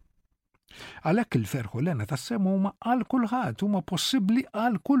 Għalhekk il-ferħu lena tas-sem huma għal kulħadd, huma possibbli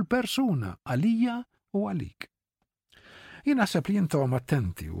għal kull persuna, għalija u għalik. Jien naħseb li intom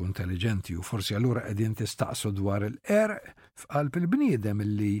attenti u intelligenti u forsi allura qegħdin tistaqsu dwar il-qerq f'qalb il-bniedem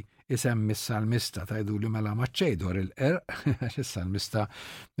illi isemmi s-salmista tgħidu li mela maċċej dwar il-qerq għax is-salmista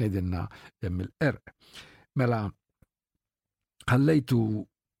ngħidilna hemm il-qerq. Mela ħallejtu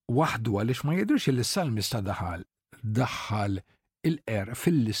waħdu għaliex ma jidhirx li s-salmista daħħal il-qerq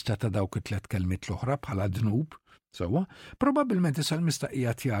fil-lista ta' dawk it-tliet kelmiet l-oħra bħala dnub, sewwa, probabbilment is-salmista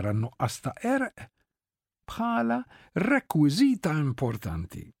qiegħed jara n-nuqqas ta' qerq bħala rekwiżita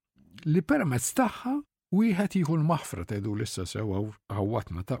importanti li permezz tagħha wieħed jieħu l-maħfra tgħidu lissa sewwa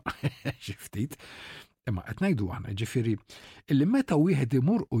ħawwatna ta' xi ftit. Imma qed ngħidu aħna ġifieri illi meta wieħed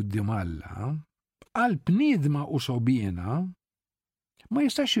imur quddiem Alla għal bniedma u sobiena ma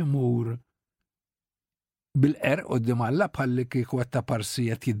jistax imur bil-qerq quddiem Alla bħalli kieku qed ta'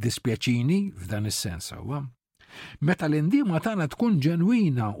 parsijiet jiddispjaċini f'dan is-sens sewwa. Meta l-indiema tagħna tkun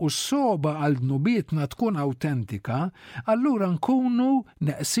ġenwina u s-soba għal dnubietna tkun awtentika, allura nkunu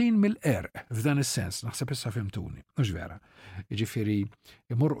neqsin mill-qerq f'dan is-sens, naħseb issa fimtuni, mhux vera. Jiġifieri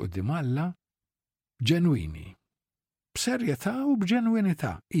imur quddiem Alla ġenwini, b'serjetà u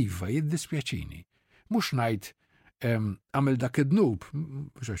b'ġenwinità, iva jiddispjaċini. Mhux ngħid għamil dak id-dnub,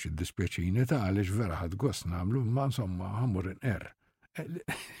 mhux għax jiddispjaċini ta' għaliex vera ħadd gost nagħmlu, ma insomma ħammur inqerq.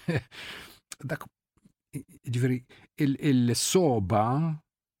 Dak ġifieri il-soba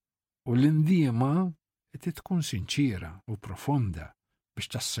u l-indiema tkun sinċira u profonda biex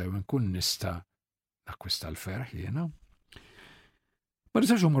tassew nkun nista' akkwista l-ferħ jiena. Ma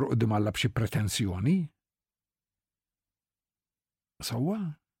nistax imur quddiem Alla b'xi pretenzjoni. Sewwa.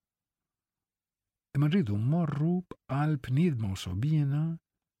 Imma rridu mmorru b'qalb bniedma u sobiena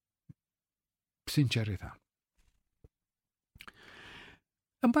b'sinċerità.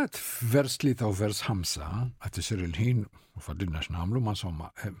 Imbagħad f'vers 3 u vers 5 qed isir il-ħin u fadilna x'nagħmlu ma insomma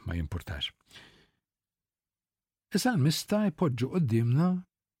ma jimpurtax. Is-salmista jpoġġu qudiemna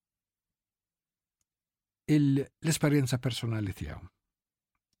l-esperjenza personali tiegħu.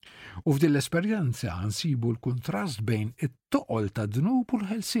 U f'din l-esperjenza nsibu l-kuntrast bejn it-toqol ta' dnub u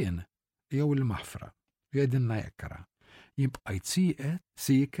l-ħelsien jew il-maħfra. Jgħidilna jekkara. Jibqajt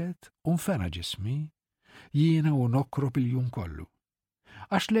sieket u nfena ġismi, jiena u nokrob il-jum kollu.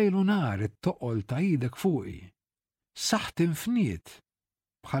 Għax lejlu nar it-toqol ta' idek fuqi, saħt infniet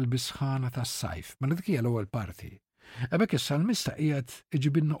bħal bisħana tas-sajf. Ma dik hija l-ewwel parti. Ebek is-salmista qiegħed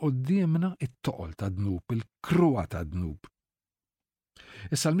iġibinna qudiemna it-toqol ta' dnub, il-krua ta' dnub.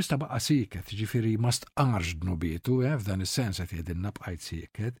 Is-salmista baqa' sieket, ġifieri ma stqarx dnubietu, f'dan is-sens qed jgħidilna bqajt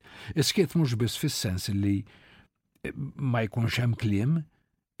sieket. Iskiet mhux biss fis-sens li ma jkunx hemm kliem,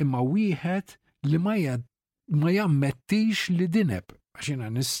 imma wieħed li ma jammettix li dineb. Għax jiena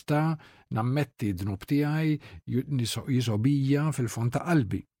nista' nammetti dnub tiegħi jisobija fil-fond ta'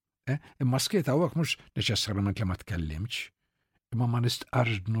 qalbi. Imma skiet hawnhekk mhux neċessarjament li ma tkellimx, imma ma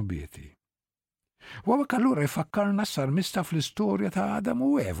nistqarx dnubieti. U għawek allura jfakkarna s-salmista fl-istorja ta' Adam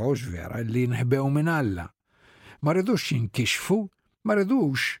u Eva u ġvera li nħbew minn Alla. Ma rridux jinkixfu, ma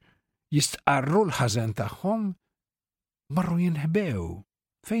rridux jistqarru l-ħażen tagħhom, marru jinħbew.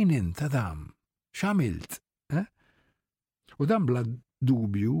 Fejn int Adam? X'għamilt? U dan bla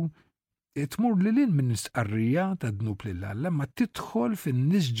dubju tmur lil minn nistqarrija ta' dnub lil Alla ma tidħol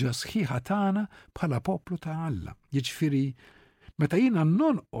fin-nisġa sħiħa tagħna bħala poplu ta' Alla. Jiġifieri meta jiena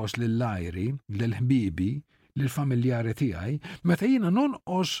nonqos lill-ajri, lill-ħbibi, lill-familjari tiegħi, meta jiena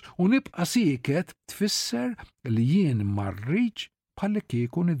nonqos u nibqa' sieket tfisser li jien marriċ bħalli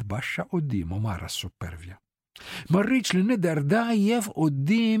kieku nitbaxxa qudiemhom ara s-supervja. Marriċ li nidher dajjef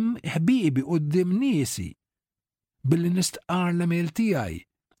quddiem ħbibi, quddiem niesi billi nistqar l-emil tiegħi.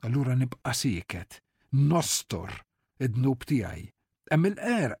 Allura nibqa' sieket, nostor id-dnub tiegħi. Hemm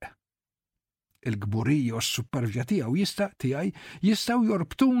il-qerq. Il-gburija u s-supervja tiegħu jistgħu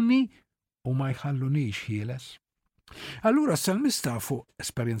jorbtuni u ma jħallunix ħieles. Allura s-salmista fuq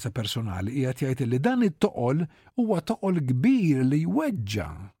esperjenza personali qiegħed jgħid li dan it-toqol huwa toqol kbir li jweġġa.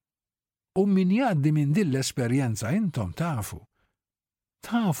 U min jgħaddi minn din l-esperjenza intom tafu.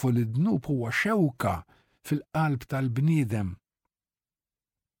 Tafu li d-dnub huwa xewka fil-qalb tal-bniedem.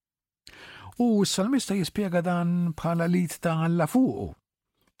 U s-salmista jispjega dan bħala lit ta' Alla fuqu.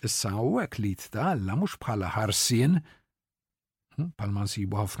 Issa hawnhekk lit ta' Alla mhux bħala ħarsien, bħalma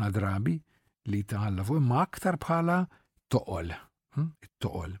nsibu ħafna drabi, lit ta' Alla fuq imma aktar bħala toqol.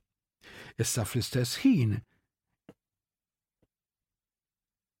 It-toqol. Issa fl-istess ħin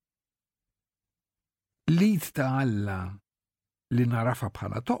lit ta' Alla li narafa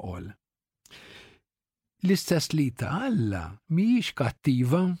bħala toqol. L-istess lit ta' Alla mhijiex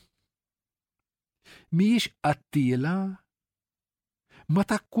kattiva, mhijiex qattila, ma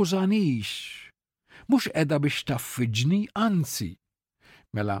takkużanix, mhux qiegħda biex taffiġni, anzi,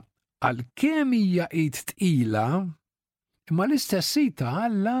 mela għalkemm hija id tqila, imma l-istess lit ta'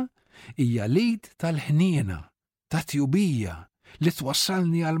 Alla hija lit tal-ħniena, ta' tjubija li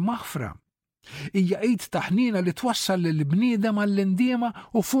twassalni għal maħfra. Hija id ta' ħniena li twassal lill-bniedem għall-indiema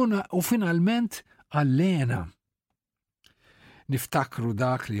u finalment għall-lena. Niftakru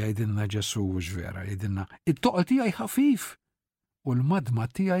dak li jgħidilna Ġesu ġvera, jgħidilna it-toqol tiegħi ħafif u l-madma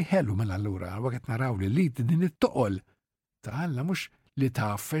tiegħi ħelu mela allura waqt naraw li din it-toqol ta' Alla mhux li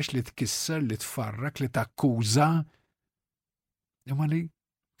taffex, li tkisser, li tfarrak, li takkuża, imma li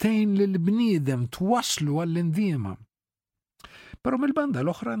tgħin lill-bniedem twasslu għall-indiema. Però mill-banda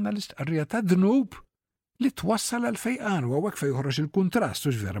l-oħra għandna l-istqarrija ta' dnub li twassal għal fejqan u hawnhekk fejn joħroġ il-kuntrast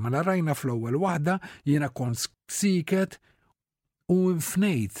ġvera, mela rajna fl-ewwel waħda jiena kont siket u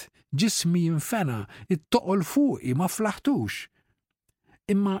nfnejt, ġismi jinfena, it-toqol fuqi ma flaħtux.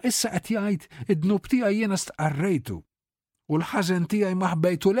 Imma issa qed jgħid id-dnub tiegħi jiena stqarrejtu u l-ħażen tiegħi ma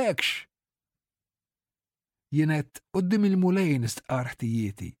ħbejtulekx. Jien qed quddiem il-mulejn stqar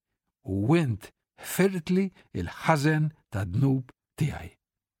ħtijieti u int ħfirtli il-ħażen ta' dnub tiegħi.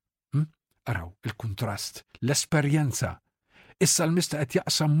 Araw il-kuntrast, l-esperjenza. Issa l-mista qed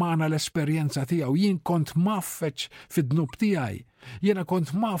jaqsam magħna l-esperjenza tiegħu, jien kont maffeġ fid-dnub tiegħi, jiena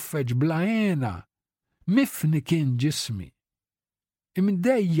kont maffeġ bla għena, mifni kien ġismi.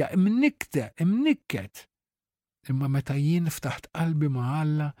 Imdejja, imnikket. Imma meta jien ftaħt qalbi ma'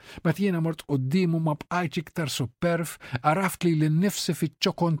 Alla, meta jiena mort quddiemu ma bqajtx iktar superf, araft li l-nifsi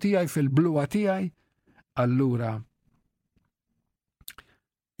fiċ-ċokon tiegħi fil-bluwa tiegħi, allura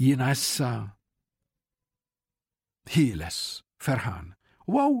jiena issa ħieles, ferħan.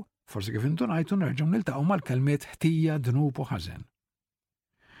 Wow, forsi kif intu ngħidu nerġgħu niltaqgħu mal-kelmiet ħtija, dnub u ħażen.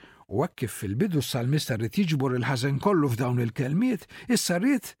 U hekk kif fil-bidu s-salmista rrid jiġbor il-ħażen kollu f'dawn il-kelmiet, issa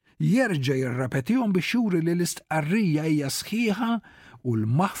rrid jerġa' jirrepetihom biex juri li l-istqarrija hija sħiħa u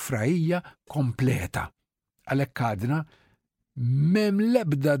l-maħfra hija kompleta. Għalhekk għadna m'hemm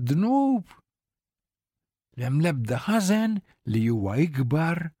l-ebda dnub, m'hemm l-ebda ħażen li huwa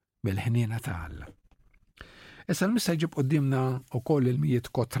ikbar mill-ħniena ta' Alla. Issa l-missa jġib qudiemna wkoll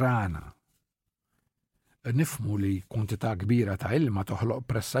il-mijiet kotrana. Nifmu li kwantità kbira ta' ilma toħloq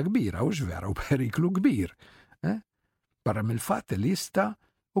pressa kbira u ġvera u periklu kbir. Barra mill-fatt li jista'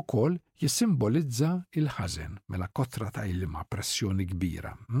 ukoll jissimbolizza il-ħażen mela kotra ta' ilma, pressjoni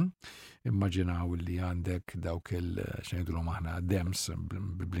kbira. Immaġinaw li għandek dawk xejdulhom aħna dems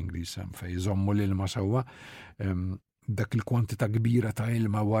bl-Ingliż fejn jżommu l-ilma sewwa, dak il-kwantità kbira ta'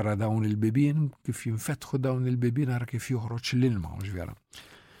 ilma wara dawn il-bibien, kif jinfetħu dawn il-bibien ara kif joħroġ l-ilma, ġvera.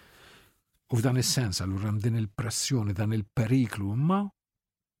 U f'dan is-sens allura din il-pressjoni, dan il-periklu, imma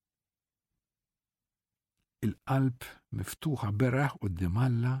il-qalb miftuħa beraħ quddiem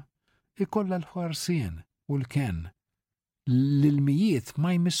Alla ikollha l-ħarsien u l-ken l-ilmijiet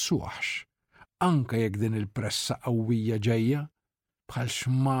ma jmissuħx, anke jekk din il-pressa qawwija ġejja bħal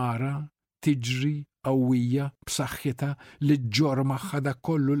xmara tiġri qawwija b'saħħitha li ġġor magħha dak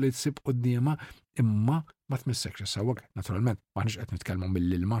kollu li tsib qudiemha, imma ma tmissekx sewwa. Naturalment m'aħniex qed nitkellmu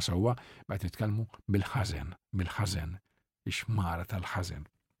mill-ilma sewwa, qed nitkellmu bil-ħażen, ix-xmara tal-ħażen.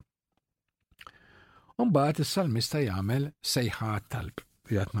 Mbagħad is-salmista jagħmel sejħa talb.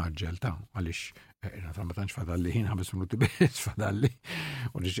 Jgħat naġġel ta' għaliex ma tantx fadalli ħin 5 minuti biss fadalli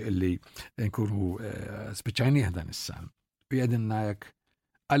u nixtieq illi nkunu spiċċajnieh dan is-salm. U jgħidilna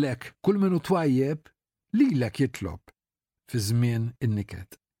għalhekk kull minu twajjeb lilek jitlob fi żmien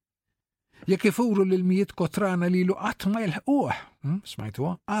in-niket. Jekk ifuru lil mijiet kotrana lilu qatt ma jilħquh,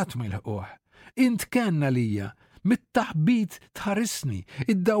 smajtuha, qatt ma jilħquh. Int kenna lija mit-taħbit tħarisni,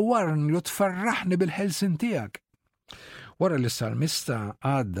 iddawwarni u tfarraħni bil-ħelsin tiegħek. Wara li s-salmista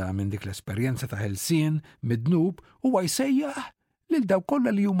għadda minn dik l-esperjenza ta' ħelsien mid-dnub huwa jsejjaħ lil dawk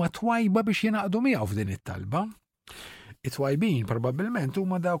kollha li huma twajba biex jingħaqdu miegħu f'din it-talba. It-twajbin probabbilment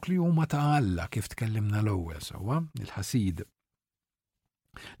huma dawk li huma ta' Alla kif tkellimna l-ewwel sewwa, il-ħasid.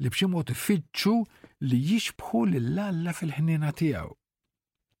 Li b'xi mod ifittxu li jixbħu lil Alla fil-ħniena tiegħu.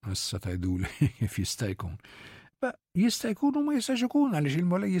 Issa tgħiduli kif jista' jkun. Jista' jkun u ma jistax ikun għaliex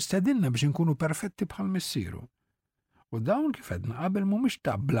il-Mulej jistedinna biex inkunu perfetti bħal missieru. U dawn kif għedna qabel mhumiex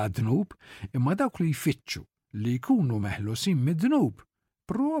ta' bla dnub, imma dawk li jfittxu li jkunu meħlusin mid-dnub,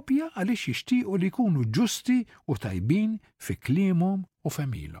 propja għaliex jixtiequ li jkunu ġusti u tajbin fi kliemhom u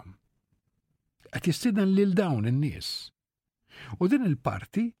fehmilhom. Qed jistieden lil dawn in-nies. U din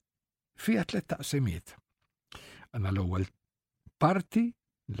il-parti fiha 3 taqsimiet. Għandna l-ewwel parti,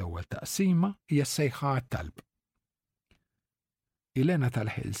 l-ewwel taqsima hija sejħa talb. Ilena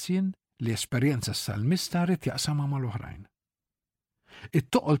tal-ħelsien li esperjenza s-salmista rrid jaqsamha mal-oħrajn.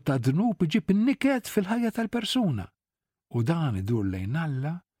 It-toqol ta' dnub iġib in-niket fil-ħajja tal-persuna u dan idur lejn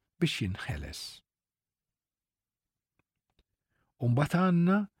Alla biex jinħeles. U mbagħad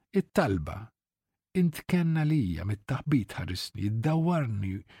għandna it-talba. Int kenna lija mit-taħbit ħarisni,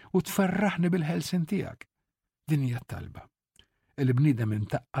 iddawwarni u tfarraħni bil-ħelsin tiegħek. Din hija t-talba. Il-bniedem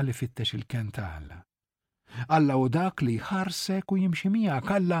imtaqqa li fittex il-ken ta' Alla. Alla u dak li jħarsek u jimxi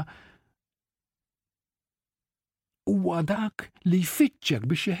miegħek, Alla huwa dak li jfittxek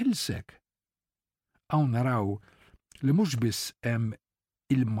biex jeħilsek. Hawn naraw li mhux biss hemm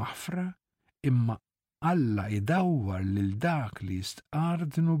il-maħfra imma Alla idawwar lil dak li jistqar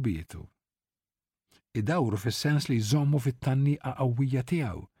dnubietu. Idawru fis-sens li jżommu fit-tannieqa qawwija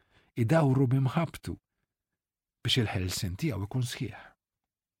tiegħu, idawru bimħabtu biex il-ħelsin tiegħu ikun sħiħ.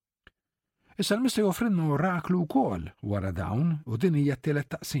 Is-salmista joffrilna oraklu wkoll wara dawn u din hija t-tielet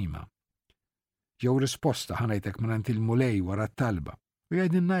taqsima. Jew risposta ħanajtek minn il-Mulej wara t-talba. U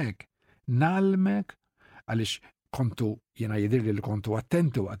jgħidilna hekk, nalmek għaliex kontu jiena jidhirli li kontu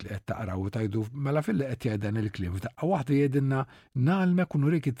attenti waqt li qed taqraw u tajdu mela fil-li qed jgħidan il-kliem. F'daqqa waħda jgħidilna nalmek u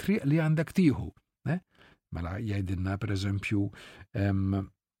nurik it-triq li għandek tieħu. Mela jgħidilna pereżempju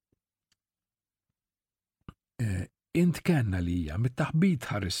int kenna lija mit-taħbit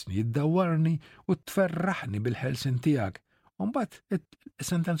ħarisni, iddawwarni u tferraħni bil-ħelsin tiegħek. U mbagħad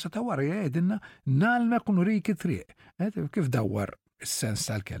is-sentenza ta' wara jgħidilna nagħlmek u nurik it-triq. Kif dawwar is-sens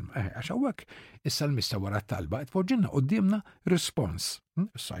tal-kelma. Għax hawnhekk is-salmista wara t-talba qed tpoġġilna qudiemna rispons.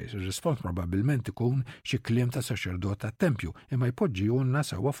 Ir-rispons probabbilment ikun xi kliem ta' saċerdot tat-tempju, imma jpoġġihulna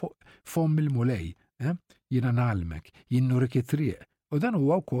sewwa fuq fomm il-Mulej. Jiena nagħlmek, jien nurik it-triq. U dan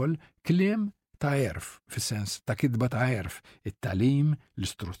huwa wkoll kliem ta' erf, fis-sens ta' kidba ta' erf, it-talim,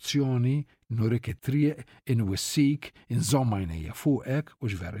 l-istruzzjoni, nurik it-triq, inwissik, inżomm għajnejja fuqek,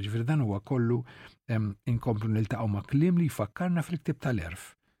 u ġvera, ġifieri dan huwa kollu inkomplu niltaqgħu ma' kliem li jfakkarna fil-ktib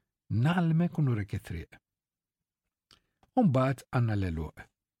tal-erf. Nagħlmek u nurik it-triq. U mbagħad għandna l-eluq.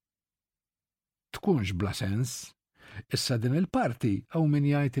 Tkunx bla sens, issa din il-parti hawn min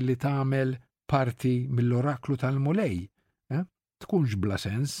jgħid li tagħmel parti mill-oraklu tal-Mulej. Tkunx bla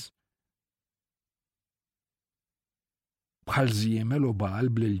sens, bħal żiemel u bal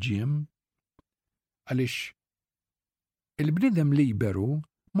bl-ġiem, għaliex il-bniedem liberu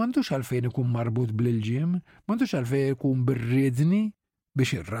m'għandux għalfejn ikun marbut bl-ġiem, m'għandux għalfejn ikun birriedni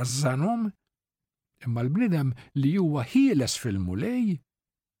biex irrażżanhom, imma l-bniedem li huwa ħieles fil-Mulej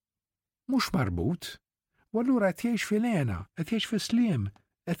mhux marbut, u allura qed jgħix fil-għena, qed jgħix fis-sliem,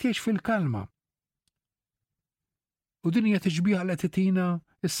 qed jgħix fil-kalma. U din hija tiġbieħ li titina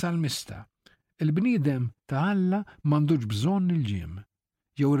s-salmista. Il-bniedem ta' Alla m'għandux bżonn il-ġiem,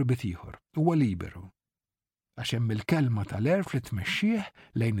 jew irbit ieħor, huwa liberu. Għax hemm il-kelma tal-erf li tmexxih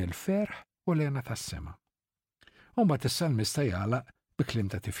lejn il-ferħ u lejna tas-sema. U mbagħad is-salmista jagħlaq bi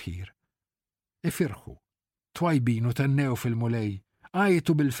kliem ta' tifħir. Ifirħu, twajbin u tennew fil-Mulej,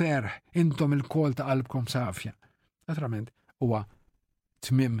 għajtu bil-ferħ intom il-kol ta' qalbkom safja. Naturalment huwa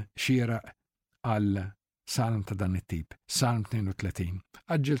tmiem xieraq għal Salm ta' dan it-tip, Salm 32.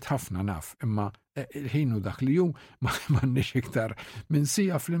 Aġġilt ħafna naf, imma il-ħinu dak li jum m'għandniex iktar minn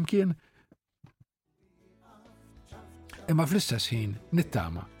sija fl-imkien. Imma fl-istess ħin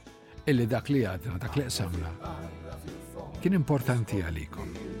nittama illi dak li għadna, dak li qsamna kien importanti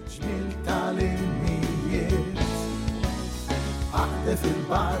għalikom. ġmil tal-immijiet aħdef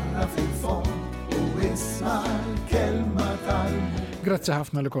fil-barra fil-fond u isma l-kelma Grazzi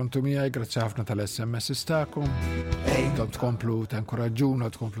ħafna li kontu miegħi, grazzi ħafna tal-SMS istakom. Tom tkomplu tenkoraġġuna,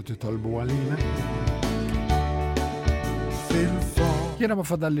 tkomplu titolbu għalina. Jena ma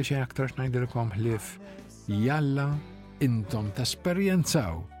fadalli xejn aktar x'ngħidilkom ħlief jalla intom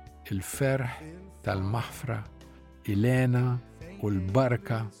tesperjenzaw il-ferħ tal-maħfra, il-lena u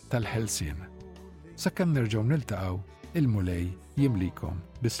l-barka tal-ħelsien. Sakemm nerġgħu niltaqgħu il-mulej jimlikom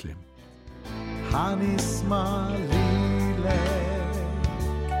bislim. ħanisma lilek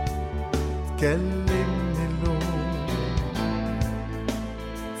tkellimni llum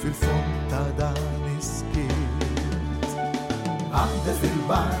fil-fond ta' dan iskiet aħdef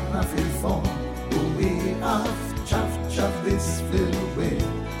fil-barra fil-fond u wieqaf ċaf biss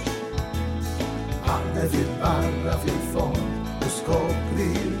fil-wiċċ aħdef fil-barra fil-fond u skopri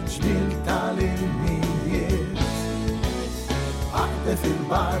l-ġmil tal-immijiet aħdef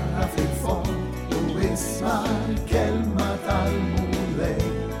fil-barra fil-fond isma l-kelma tal-mulej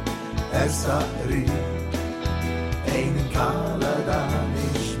ersa qrib ejn inkala dan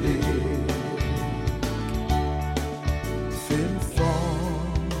ix-xbieq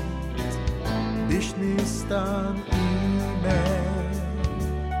fil-fond biex nista' nqimek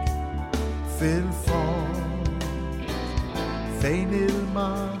fil-fond fejn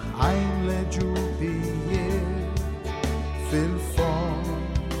il-maħ għajn leġubijiet fil-fond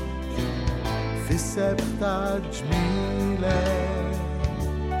fis-seb ta' ġmilek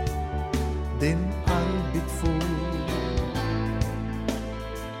din qalbi tfur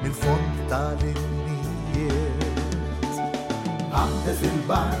mill-fond tal-immijiet aħdef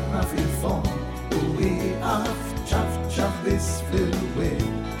fil-barra fil-fond u wieqaf ċaf biss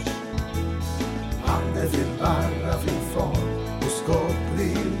fil-wiċċ aħdef fil-barra fil-fond u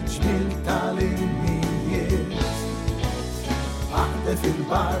skopri l-ġmil tal-immijiet aħdef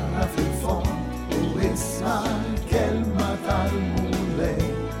fil-barra fil-fond isma l-kelma tal-mulej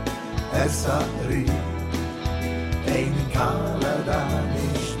ersa qrib ejn inkala dan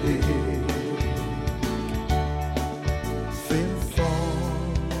ix-xbieq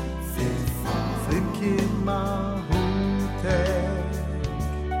fil-fond flimkien maħutek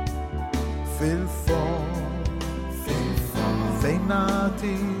fil-fond fejn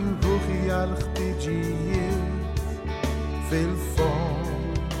nagħti ruħi għall-ħtiġijiet fil-fond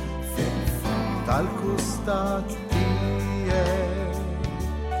tal-kustat tiegħek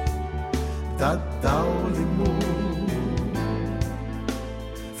tad-dawl imur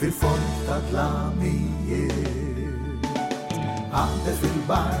fil-fond tat-tlamijiet aħdef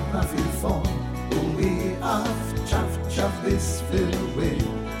fil-barra fil-fond u wieqaf ċaf biss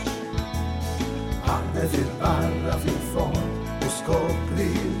fil-wiċċ aħdef fil-barra fil-fond u skopri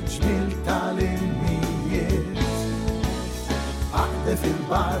l-ġmil tal-immijiet aħdef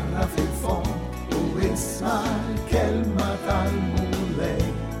fil-barra fil-fond isma l-kelma tal-mulej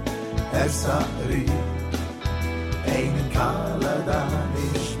ersa qrib ejn inkala dan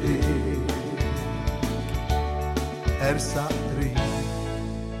ix-xbieq ersa qrib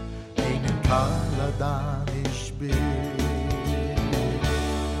ejn inkala dan ix-xbieq